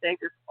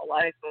saved her from a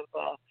life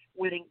of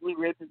winning blue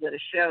ribbons at a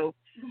show.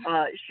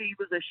 She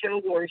was a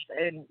show horse,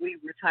 and we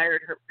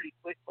retired her pretty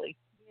quickly.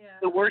 Yeah.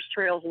 The worst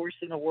trail horse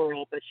in the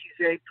world, but she's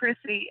very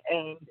prissy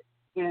and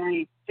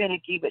very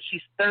finicky. But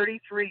she's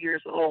 33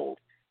 years old,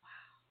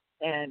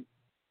 and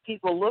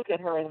people look at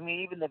her, and I mean,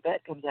 even the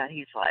vet comes out.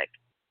 He's like,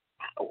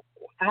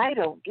 I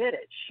don't get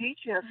it. She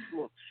just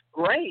looks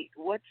great.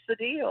 What's the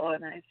deal?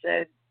 And I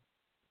said,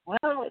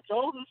 well, it's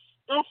all the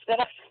stuff that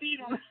I feed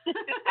them.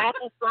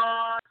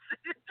 Applesauce.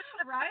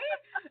 Right?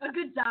 A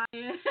good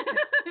diet.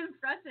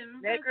 Impressive.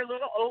 Make her a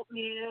little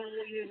oatmeal,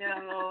 you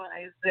know.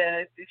 I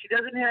said, she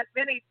doesn't have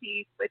many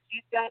teeth, but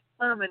she's got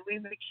some, and we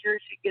make sure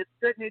she gets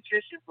good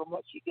nutrition from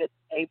what she gets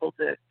able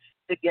to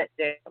get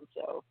down.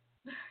 So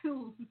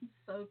cool.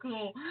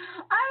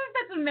 I think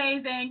that's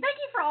amazing. Thank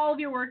you for all of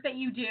your work that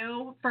you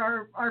do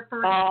for our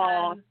first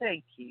friends.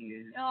 Thank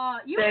you.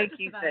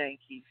 Thank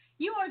you.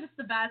 You are just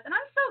the best, and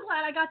I'm so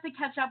glad I got to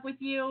catch up with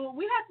you.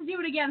 We have to do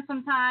it again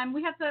sometime.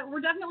 We're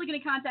definitely going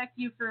to contact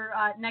you for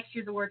next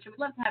year's award show. We'd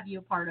love to have you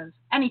a part of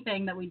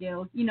anything that we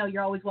do. You know,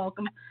 you're always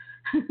welcome.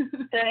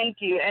 Thank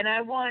you. And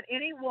I want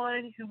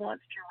anyone who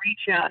wants to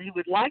reach out, who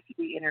would like to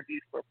be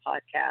interviewed for a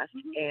podcast,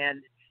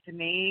 and to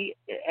me,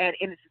 and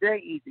it's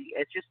very easy.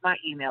 It's just my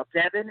email,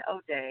 Devon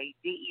O'Day,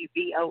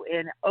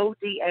 DEVONODAY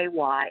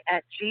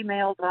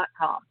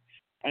 @gmail.com.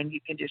 And you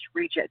can just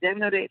reach out,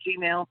 Devon O'Day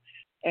 @gmail,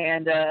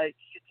 and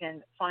you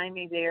can find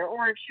me there.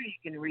 Or I'm sure you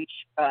can reach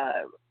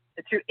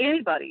through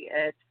anybody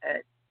at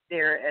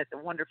the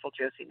wonderful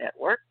Josie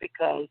Network,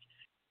 because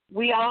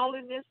we all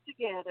in this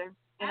together.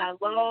 And I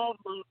love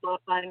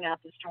finding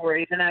out the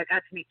stories. And I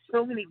got to meet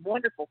so many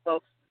wonderful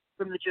folks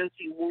from the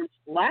Josie Awards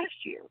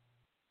last year.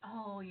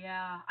 Oh,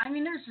 yeah. I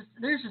mean,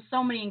 there's just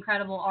so many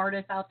incredible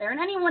artists out there. And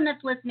anyone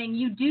that's listening,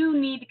 you do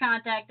need to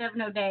contact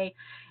Devon O'Day.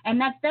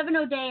 And that's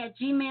DevonO'Day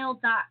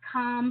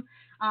 @gmail.com.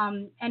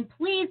 And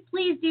please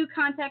do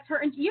contact her.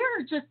 And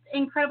you're just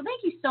incredible.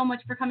 Thank you so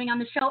much for coming on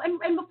the show. And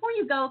before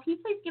you go, can you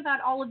please give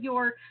out all of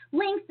your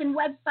links and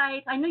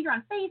websites? I know you're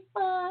on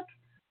Facebook.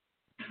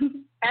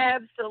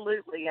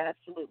 Absolutely.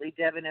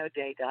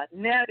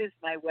 DevonO'Day.net is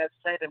my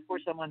website. Of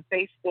course, I'm on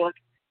Facebook.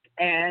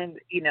 And,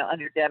 you know,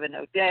 under Devon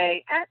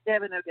O'Day,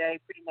 @Devon O'Day,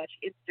 pretty much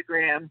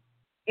Instagram,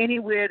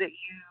 anywhere that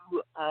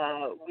you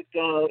would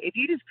go. If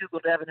you just Google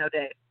Devon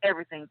O'Day,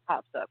 everything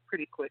pops up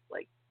pretty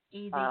quickly.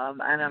 Easy.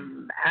 And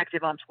I'm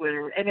active on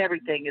Twitter, and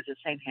everything is the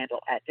same handle,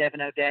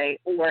 @Devon O'Day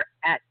or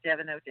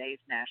 @Devon O'Day's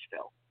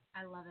Nashville.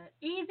 I love it.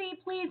 Easy.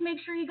 Please make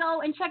sure you go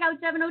and check out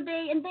Devon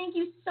O'Day. And thank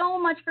you so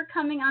much for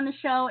coming on the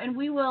show, and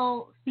we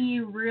will see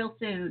you real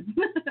soon.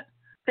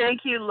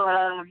 Thank you,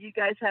 love. You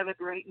guys have a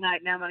great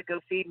night. Now I'm going to go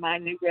feed my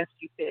new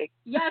rescue pig.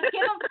 Yes,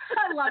 get him.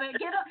 I love it.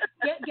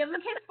 Give him a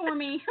kiss for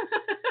me.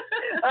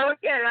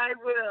 Okay, I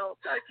will.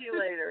 Talk to you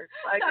later.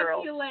 Bye, girl.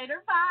 Talk to you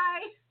later.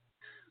 Bye.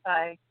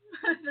 Bye.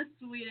 The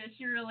sweetest.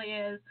 She really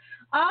is.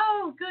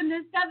 Oh,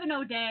 goodness. Devon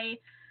O'Day.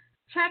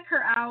 Check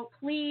her out,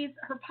 please.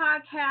 Her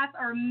podcasts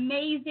are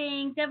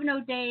amazing. Devon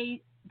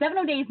O'Day's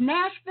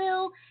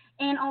Nashville,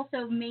 and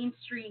also Main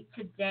Street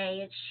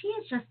Today. She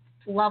is just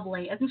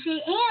lovely, isn't she?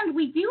 And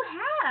we do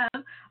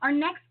have our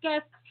next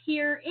guest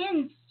here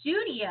in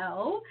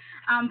studio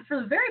for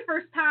the very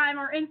first time.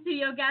 Our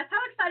in-studio guest. How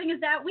exciting is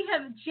that? We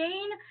have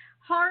Jane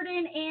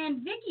Harden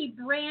and Vicki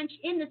Branch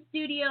in the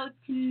studio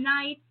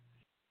tonight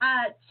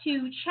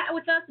to chat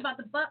with us about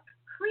the Buck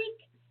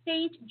Creek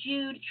St.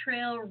 Jude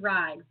Trail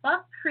Ride.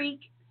 Buck Creek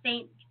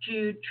St.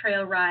 Jude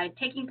Trail Ride,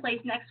 taking place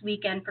next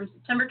weekend from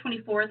September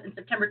 24th and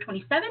September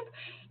 27th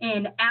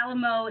in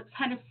Alamo,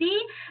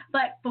 Tennessee.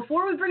 But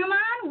before we bring them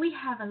on, we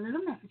have a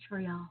little message for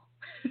y'all.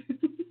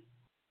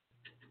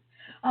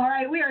 All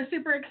right, we are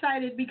super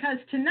excited because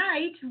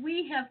tonight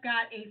we have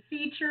got a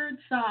featured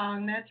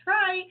song. That's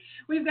right.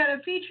 We've got a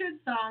featured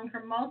song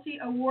from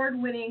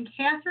multi-award-winning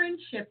Catherine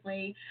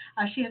Shipley.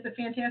 She has a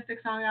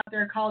fantastic song out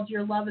there called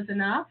Your Love Is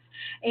Enough.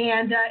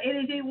 And it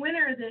is a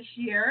winner this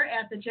year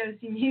at the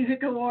Josie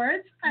Music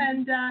Awards.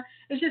 And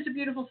it's just a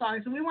beautiful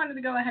song. So we wanted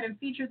to go ahead and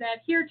feature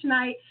that here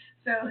tonight.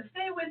 So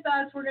stay with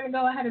us. We're going to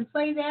go ahead and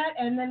play that,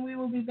 and then we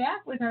will be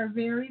back with our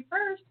very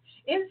first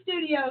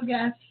in-studio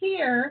guest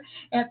here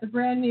at the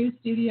brand new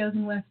studios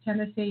in West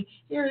Tennessee.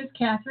 Here is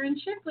Catherine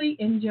Shipley.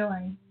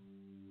 Enjoy.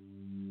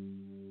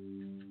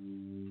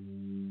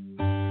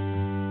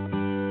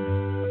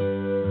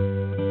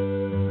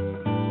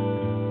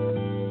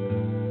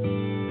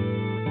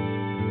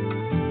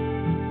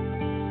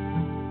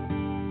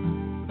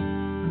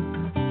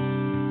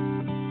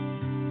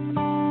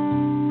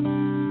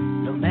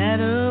 No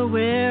matter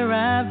where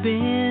I've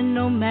been,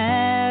 no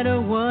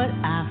matter what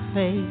I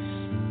face,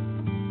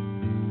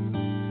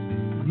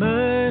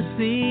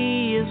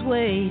 mercy is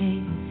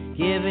waiting,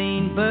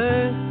 giving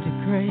birth to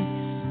grace.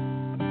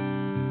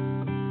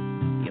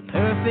 Your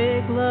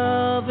perfect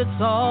love,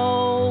 it's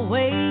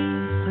always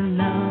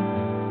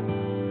enough.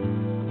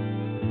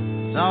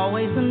 It's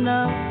always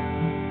enough,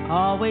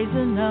 always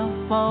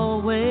enough,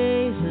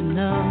 always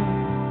enough.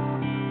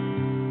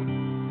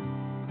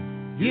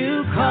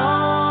 You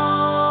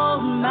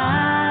called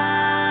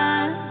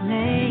my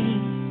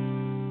name.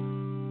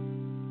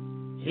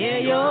 Yeah,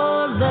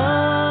 your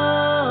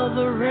love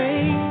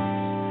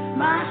erased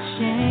my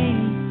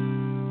shame.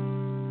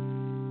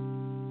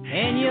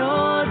 And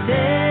your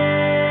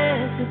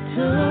death it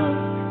took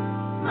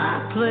my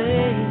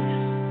place.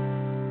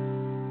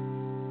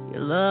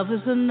 Your love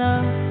is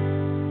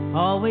enough,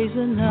 always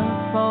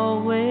enough,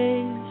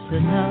 always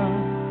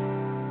enough.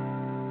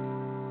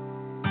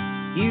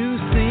 You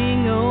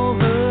sing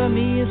over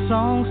me a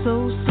song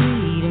so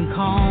sweet and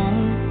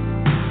calm,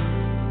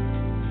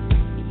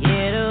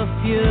 yet a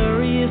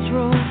furious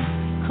roar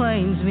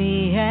claims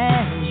me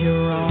as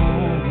your own.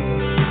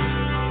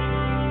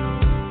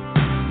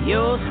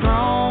 You're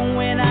strong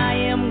when I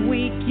am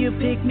weak, you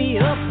pick me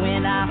up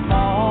when I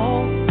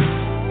fall.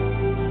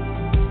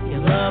 Your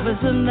love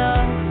is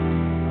enough,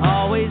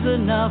 always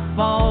enough,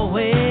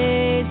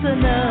 always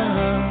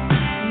enough,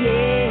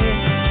 yeah.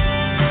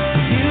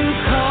 You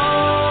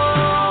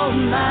call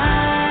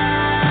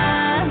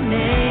my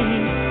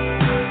name.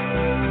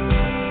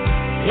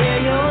 Yeah,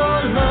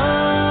 your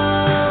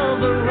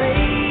love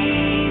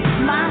erased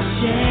my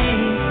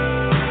shame.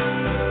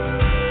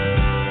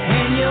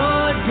 And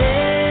your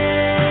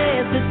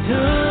death it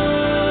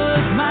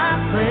took my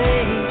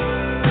place.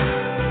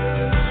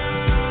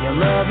 Your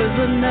love is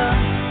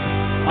enough,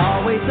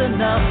 always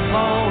enough,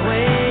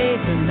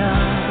 always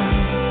enough,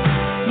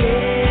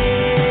 yeah.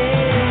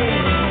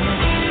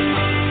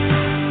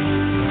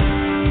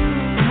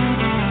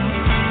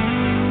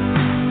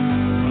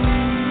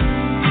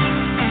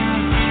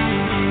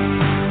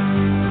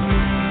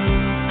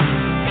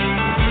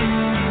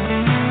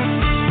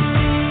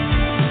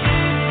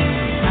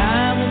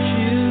 I will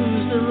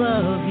choose to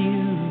love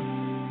you,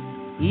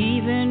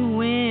 even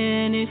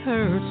when it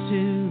hurts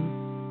to.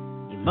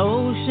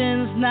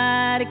 Emotion's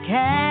not a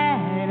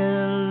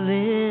catalyst.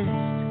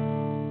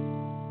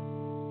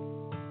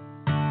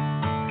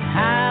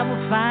 I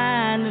will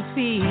find the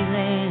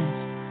feelings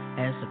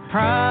as a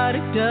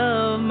product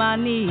of my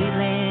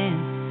kneeling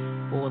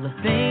for the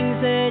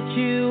things that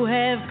you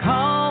have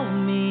called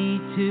me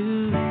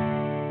to.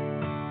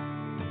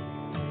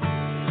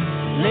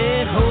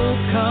 Let hope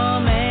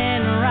come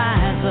and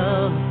rise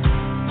up,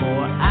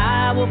 for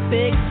I will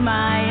fix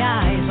my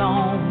eyes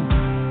on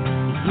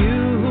you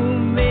who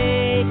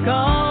make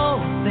all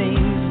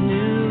things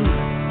new,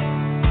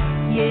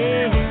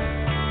 yeah.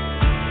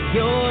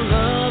 Your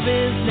love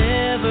is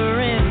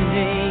never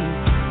ending,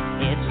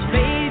 it's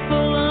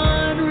faithful,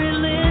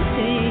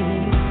 unrelenting.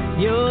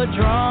 You're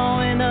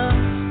drawing us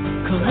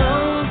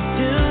close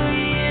to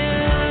you,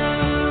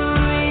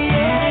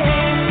 yeah.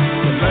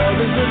 Your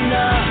love is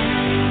enough,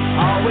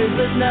 always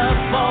enough,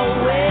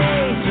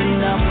 always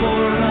enough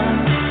for us.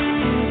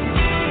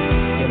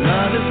 Your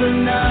love is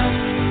enough,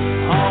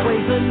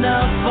 always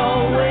enough,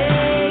 always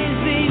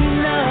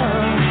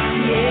enough,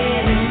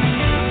 yeah.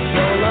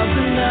 Your love's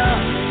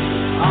enough,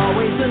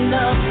 always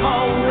enough,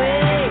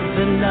 always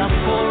enough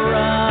for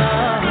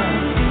us.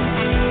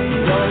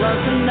 Your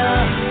love's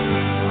enough,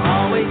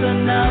 always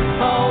enough,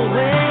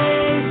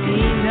 always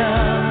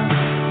enough,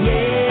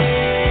 yeah.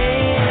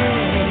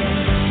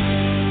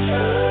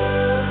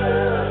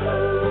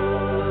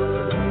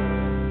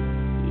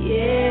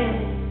 Yeah,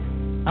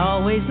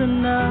 always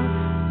enough,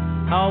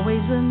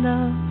 always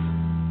enough,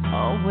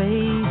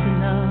 always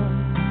enough.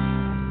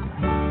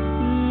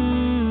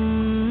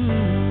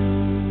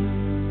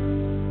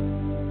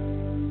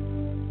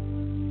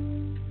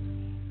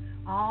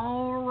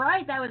 All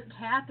right, that was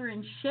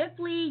Catherine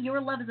Shipley.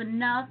 Your Love is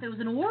Enough. It was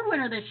an award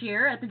winner this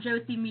year at the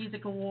Josie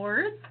Music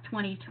Awards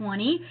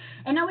 2020.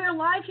 And now we are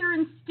live here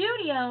in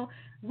studio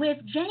with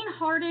Jane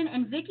Harden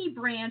and Vicki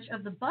Branch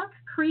of the Buck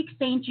Creek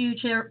St. Jude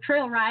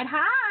Trail Ride.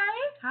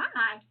 Hi.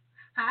 Hi.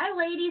 Hi,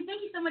 ladies.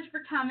 Thank you so much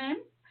for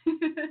coming.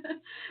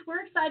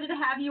 We're excited to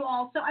have you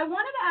all. So I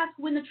wanted to ask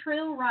when the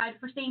trail ride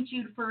for St.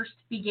 Jude first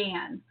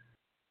began.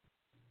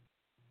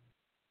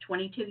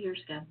 22 years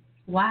ago.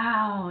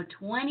 Wow,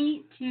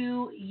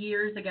 22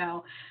 years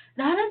ago.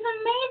 That is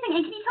amazing.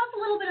 And can you tell us a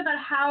little bit about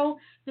how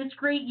this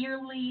great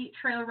yearly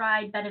trail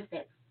ride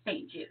benefits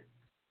St. Jude?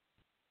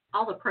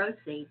 All the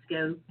proceeds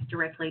go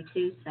directly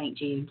to St.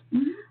 Jude.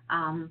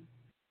 Mm-hmm.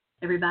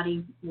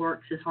 Everybody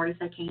works as hard as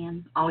they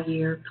can all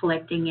year,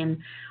 collecting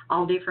in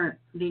all different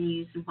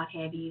venues and what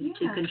have you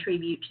to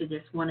contribute to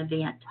this one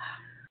event.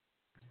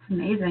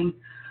 Amazing.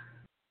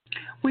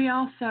 We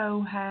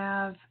also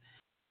have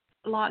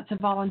lots of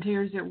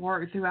volunteers that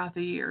work throughout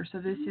the year. So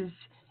this is,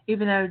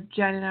 even though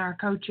Jane and I are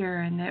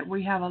co-chairing, that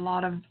we have a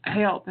lot of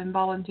help and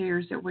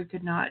volunteers that we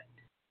could not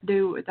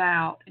do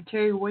without. And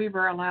Terry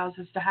Weaver allows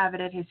us to have it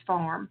at his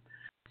farm.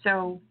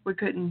 So we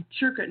couldn't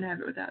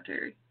have it without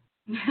Terry.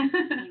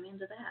 Amen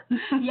to that.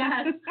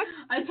 Yes,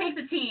 it takes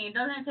a team,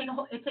 doesn't it?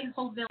 It takes a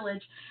whole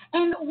village.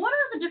 And what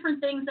are the different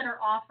things that are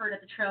offered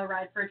at the trail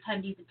ride for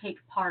attendees to take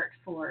part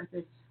for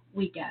this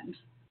weekend?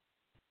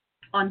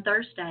 On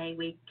Thursday,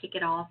 we kick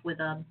it off with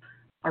a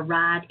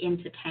ride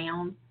into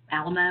town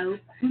Alamo,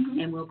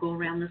 and we'll go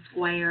around the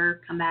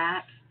square, come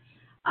back.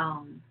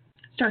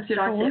 Starts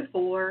at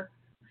 4.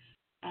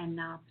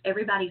 And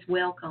everybody's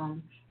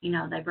welcome. You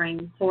know, they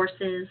bring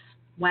horses,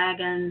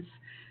 wagons,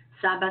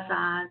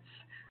 side-by-sides,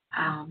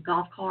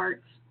 golf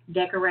carts,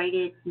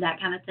 decorated, that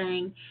kind of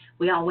thing.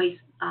 We always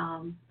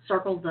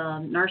circle the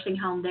nursing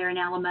home there in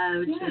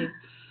Alamo.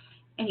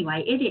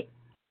 Anyway,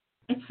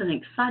 it's an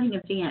exciting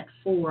event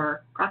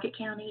for Crockett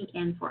County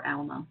and for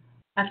Alamo.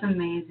 That's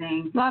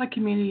amazing. A lot of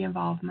community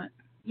involvement.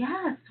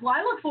 Yes. Well,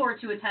 I look forward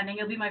to attending.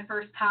 It'll be my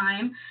first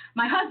time.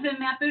 My husband,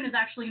 Matt Boone, is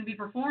actually going to be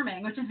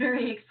performing, which is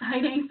very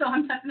exciting. So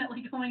I'm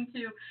definitely going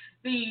to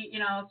be, you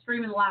know,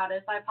 screaming the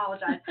loudest. I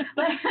apologize.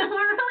 But we're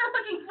really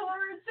looking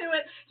forward to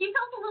it. Can you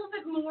tell us a little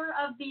bit more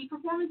of the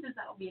performances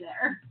that will be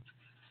there?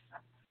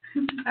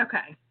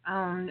 Okay.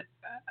 On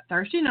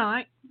Thursday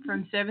night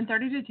from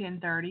 7:30 to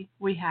 10:30,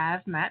 we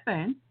have Matt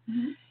Boone.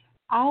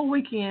 All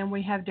weekend,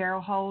 we have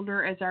Daryl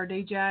Holder as our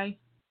DJ,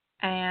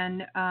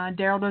 and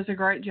Daryl does a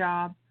great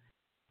job.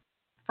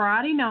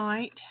 Friday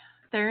night,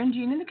 Theron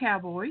Jean and the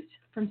Cowboys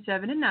from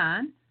 7 to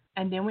 9,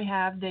 and then we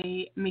have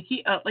the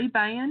Mickey Utley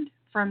Band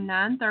from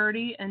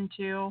 9:30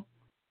 until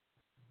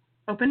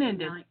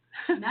open-ended.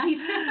 Nice.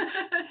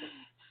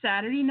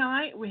 Saturday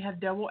night, we have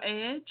Double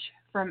Edge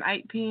from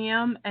 8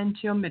 p.m.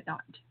 until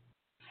midnight.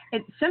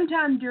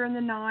 Sometime during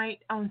the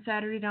night on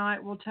Saturday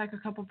night, we'll take a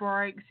couple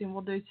breaks and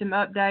we'll do some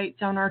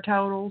updates on our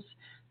totals.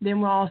 Then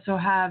we'll also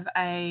have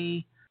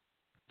a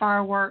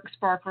fireworks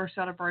sparkler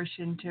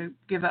celebration to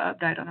give an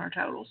update on our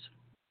totals.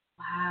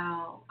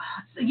 Wow.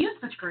 So you have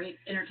such great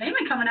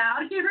entertainment coming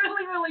out. You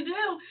really, really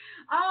do.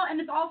 Oh, and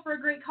it's all for a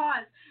great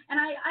cause. And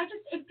I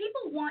just, if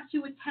people want to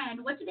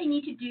attend, what do they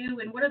need to do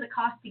and what are the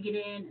costs to get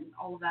in and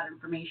all of that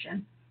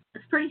information?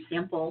 It's pretty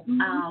simple.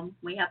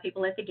 We have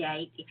people at the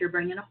gate. If you're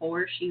bringing a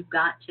horse, you've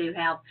got to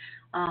have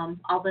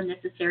all the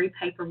necessary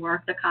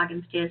paperwork, the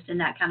Coggins test and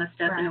that kind of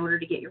stuff in order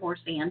to get your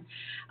horse in.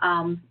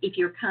 If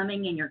you're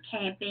coming and you're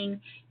camping,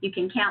 you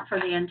can count for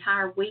the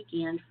entire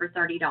weekend for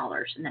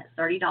 $30, and that's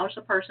 $30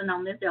 a person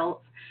on the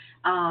adults.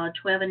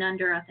 12 and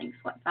under, I think,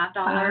 is what,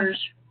 $5.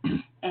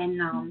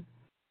 And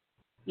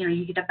you know,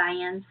 you get a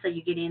band, so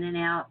you get in and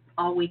out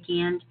all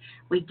weekend.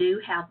 We do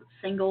have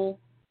single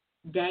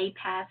day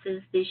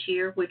passes this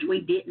year, which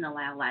we didn't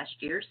allow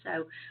last year,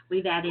 so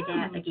we've added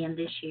that again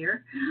this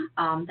year.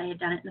 They had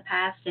done it in the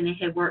past and it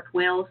had worked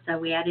well, so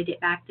we added it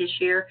back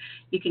this year.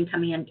 You can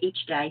come in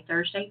each day,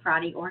 Thursday,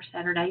 Friday, or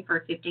Saturday,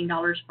 for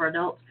 $15 for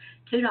adults,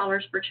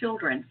 $2 for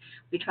children.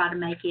 We try to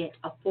make it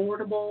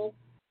affordable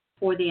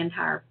for the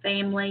entire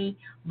family,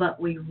 but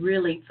we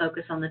really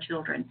focus on the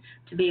children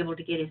to be able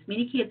to get as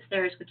many kids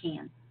there as we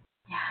can.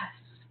 Yes.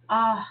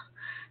 Oh,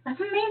 that's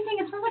amazing.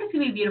 It sounds like it's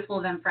going to be a beautiful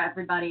event for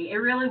everybody. It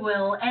really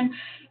will. And,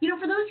 you know,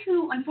 for those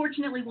who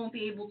unfortunately won't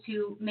be able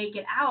to make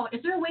it out,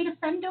 is there a way to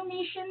send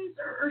donations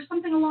or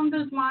something along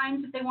those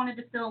lines if they wanted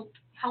to still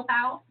help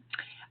out?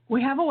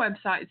 We have a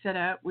website set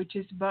up, which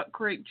is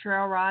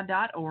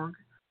buckcreektrailride.org.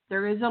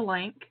 There is a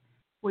link.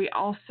 We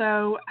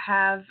also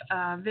have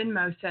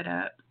Venmo set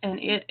up, and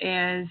it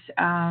is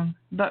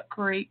Buck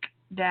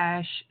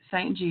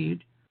Creek-St.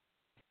 Jude.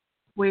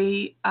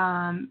 We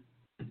on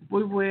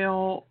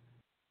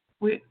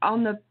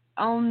the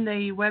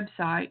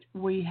website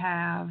we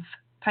have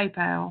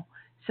PayPal,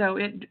 so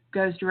it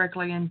goes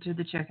directly into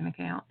the checking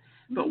account.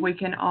 But we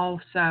can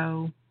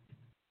also,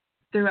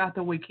 throughout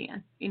the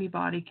weekend,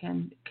 anybody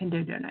can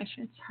do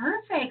donations.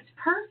 Perfect.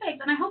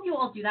 And I hope you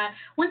all do that.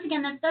 Once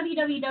again, that's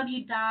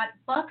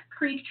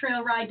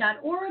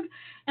www.buckcreektrailride.org.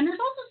 And there's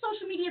also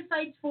social media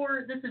sites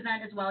for this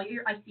event as well.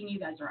 I've seen you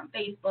guys are on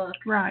Facebook.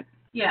 Right.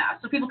 Yeah,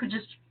 so people could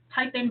just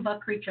type in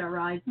Buck Creek Trail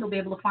Ride. They'll be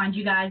able to find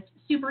you guys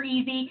super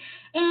easy.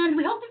 And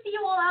we hope to see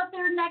you all out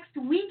there next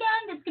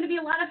weekend. It's going to be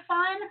a lot of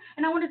fun.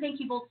 And I want to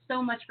thank you both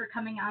so much for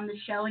coming on the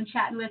show and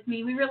chatting with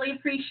me. We really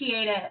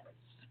appreciate it.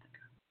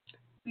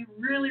 We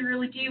really,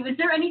 really do. Is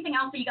there anything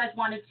else that you guys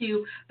wanted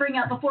to bring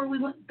up before we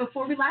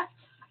left?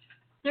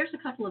 There's a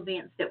couple of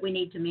events that we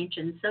need to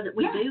mention so that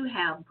we do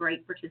have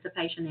great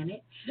participation in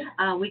it.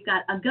 Yeah. We've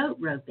got a goat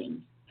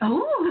roping.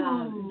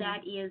 Oh.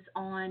 That is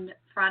on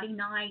Friday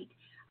night.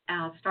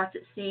 Starts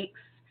at 6,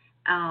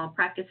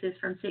 practices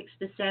from 6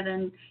 to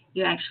 7.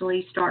 You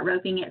actually start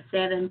roping at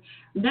 7.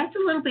 That's a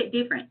little bit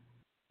different.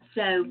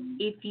 So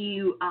if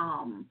you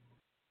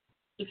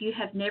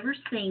have never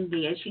seen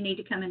this, you need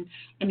to come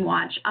and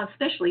watch.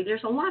 Especially,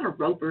 there's a lot of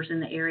ropers in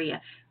the area.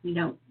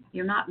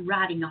 You're not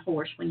riding a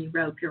horse when you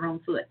rope. You're on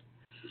foot.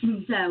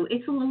 So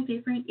it's a little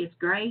different. It's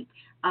great.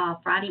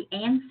 Friday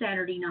and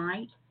Saturday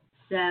night.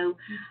 So,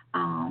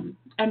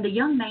 and the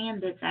young man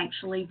that's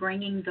actually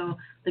bringing the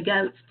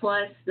goats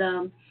plus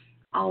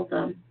all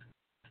the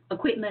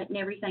equipment and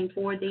everything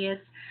for this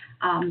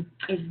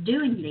is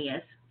doing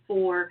this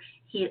for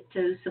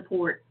to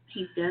support.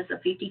 He does a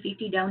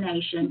 50-50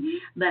 donation,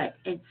 but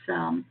it's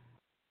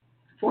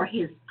for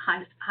his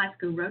high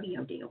school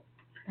rodeo deal.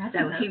 That's so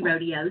incredible. He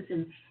rodeos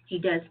and he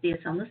does this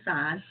on the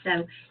side.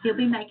 So he'll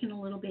be making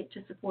a little bit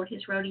to support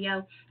his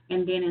rodeo,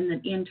 and then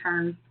in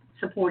turn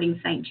supporting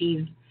St.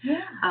 Jude.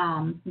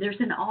 Yeah. There's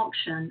an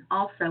auction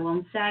also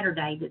on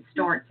Saturday that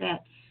starts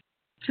at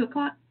 2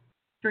 o'clock,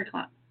 3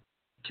 o'clock.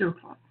 2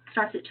 o'clock.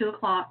 Starts at 2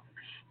 o'clock,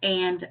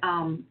 and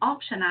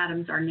auction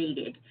items are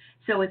needed.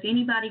 So if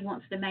anybody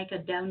wants to make a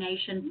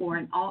donation for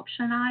an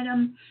auction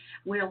item,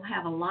 we'll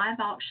have a live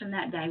auction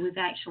that day. We've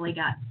actually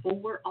got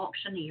 4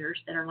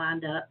 auctioneers that are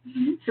lined up,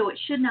 so it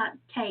should not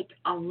take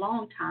a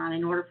long time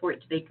in order for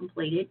it to be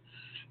completed.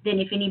 Then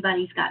if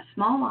anybody's got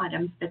small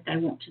items that they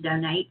want to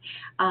donate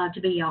to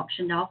be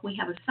auctioned off, we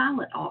have a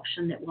silent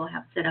auction that we'll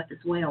have set up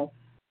as well.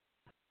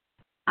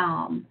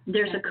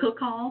 There's a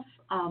cook-off.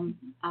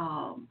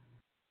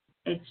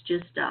 It's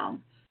just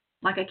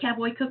like a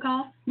cowboy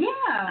cook-off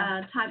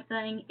type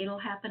thing. It'll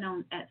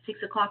happen at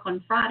 6 o'clock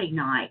on Friday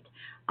night.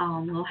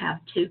 We'll have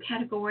 2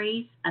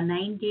 categories, a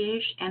main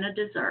dish and a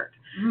dessert.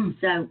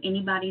 So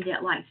anybody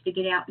that likes to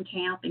get out and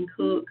camp and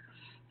cook,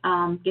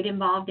 get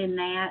involved in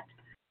that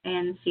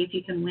and see if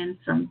you can win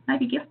some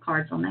maybe gift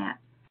cards on that.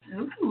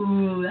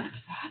 Ooh, that's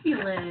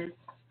fabulous.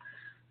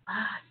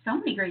 So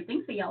many great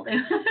things that y'all do.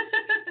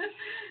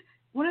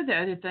 One of the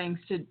other things,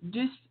 to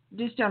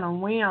just on a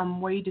whim,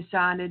 we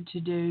decided to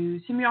do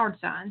some yard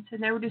signs,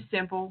 and they were just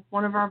simple.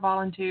 One of our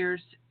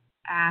volunteers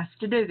asked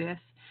to do this.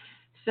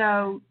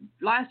 So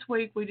last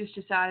week we just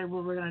decided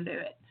we were going to do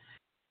it.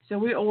 So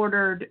we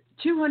ordered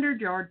 200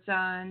 yard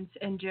signs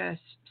and just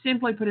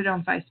simply put it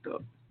on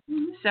Facebook.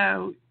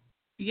 So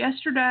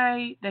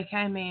yesterday they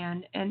came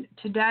in, and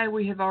today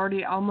we have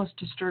already almost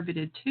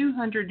distributed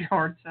 200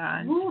 yard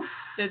signs.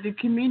 That the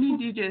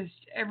community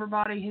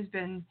everybody has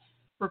been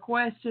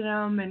requested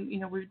them, and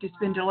we've just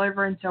been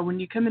delivering. So when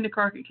you come into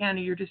Crockett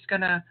County, you're just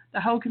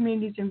the whole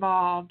community's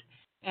involved,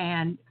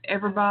 and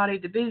everybody,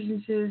 the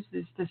businesses,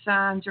 the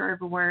signs are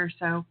everywhere.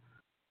 So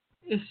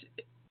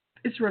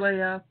it's really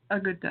a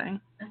good thing.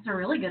 That's a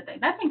really good thing.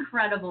 That's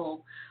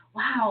incredible.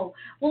 Wow.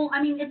 Well,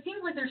 I mean, it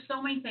seems like there's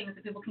so many things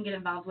that people can get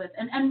involved with.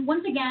 And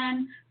once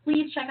again,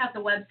 please check out the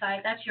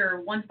website. That's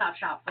your one-stop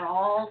shop for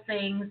all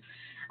things.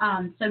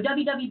 So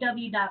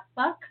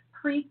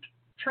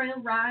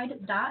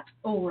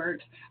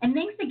www.buckcreektrailride.org. And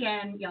thanks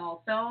again,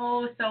 y'all,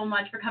 so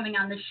much for coming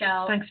on the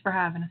show. Thanks for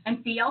having us.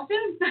 And see y'all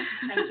soon.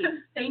 Thank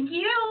you. Thank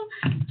you,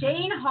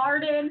 Jane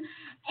Harden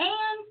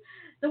and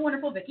the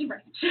wonderful Vicki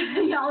Branch.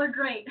 Y'all are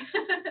great.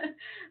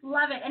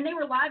 Love it. And they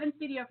were live in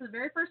studio for the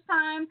very first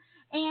time.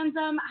 And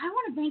I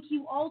want to thank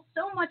you all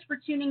so much for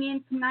tuning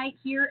in tonight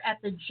here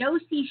at the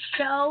Josie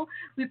Show.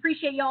 We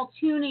appreciate y'all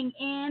tuning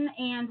in.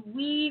 And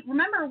we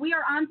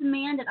are on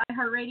demand at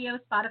iHeartRadio,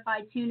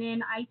 Spotify,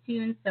 TuneIn,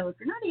 iTunes. So if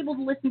you're not able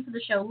to listen to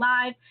the show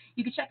live,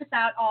 you can check us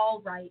out all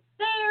right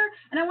there.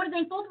 And I want to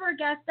thank both of our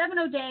guests, Devon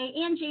O'Day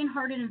and Jane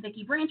Harden and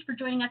Vicki Branch, for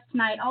joining us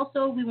tonight.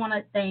 Also, we want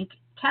to thank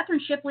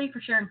Catherine Shipley for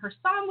sharing her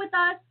song with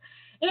us.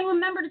 And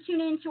remember to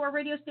tune in to our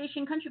radio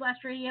station, Country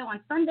Blast Radio, on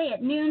Sunday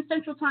at noon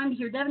Central Time to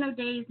hear Devon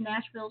O'Day's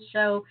Nashville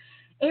show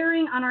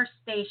airing on our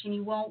station.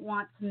 You won't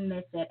want to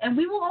miss it. And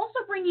we will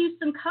also bring you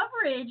some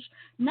coverage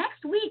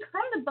next week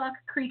from the Buck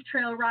Creek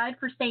Trail Ride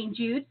for St.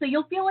 Jude, so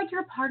you'll feel like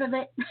you're a part of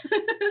it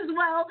as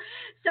well.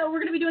 So we're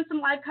going to be doing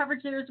some live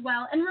coverage there as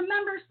well. And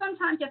remember,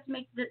 sometimes you have to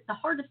make the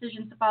hard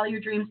decisions to follow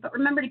your dreams, but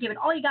remember to give it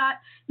all you got,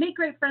 make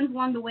great friends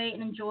along the way,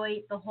 and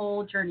enjoy the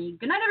whole journey.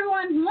 Good night,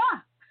 everyone.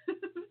 Mwah!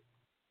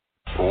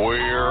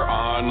 We're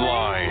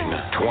online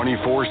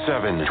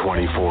 24/7.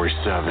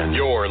 24/7.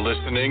 You're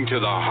listening to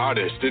the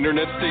hottest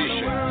internet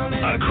station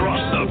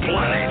across the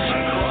planet.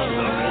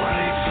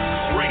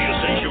 Radio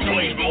station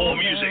plays more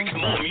music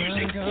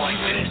like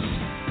this.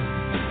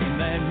 In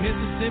that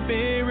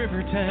Mississippi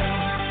River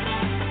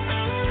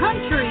town.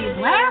 Country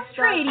Blast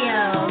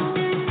Radio.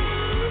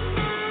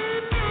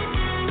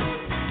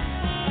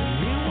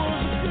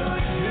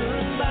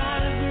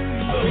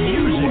 The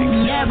music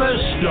never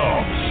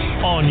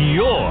stops on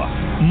your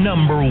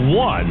number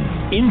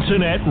 1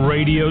 internet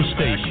radio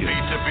station.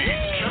 Beat to beat.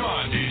 Come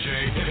on,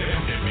 DJ.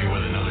 Hit me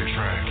with another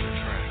track.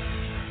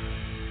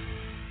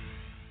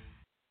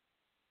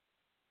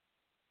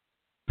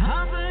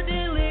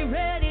 Confidently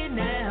ready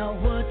now,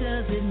 what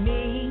does it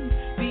mean?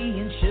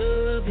 Being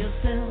sure of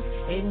yourself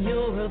and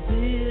your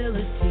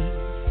abilities.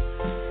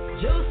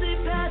 Josie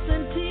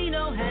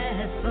Passantino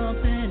has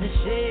something to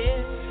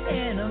share.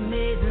 An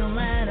amazing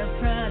line of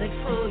products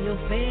for your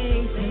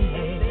face and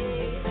hair.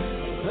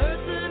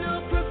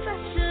 Personal,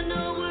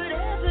 professional,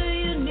 whatever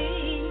you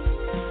need.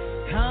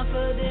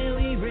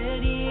 Confidently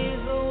ready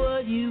for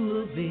what you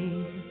will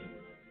be.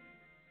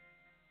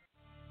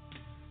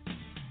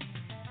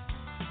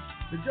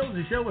 The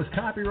Josie Show is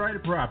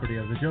copyrighted property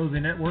of the Josie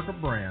Network of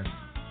Brands.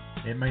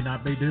 It may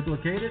not be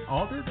duplicated,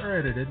 altered, or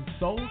edited,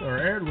 sold, or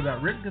aired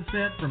without written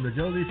consent from the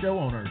Josie Show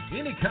owners.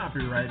 Any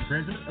copyright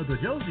infringement of the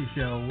Josie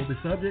Show will be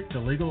subject to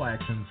legal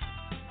actions.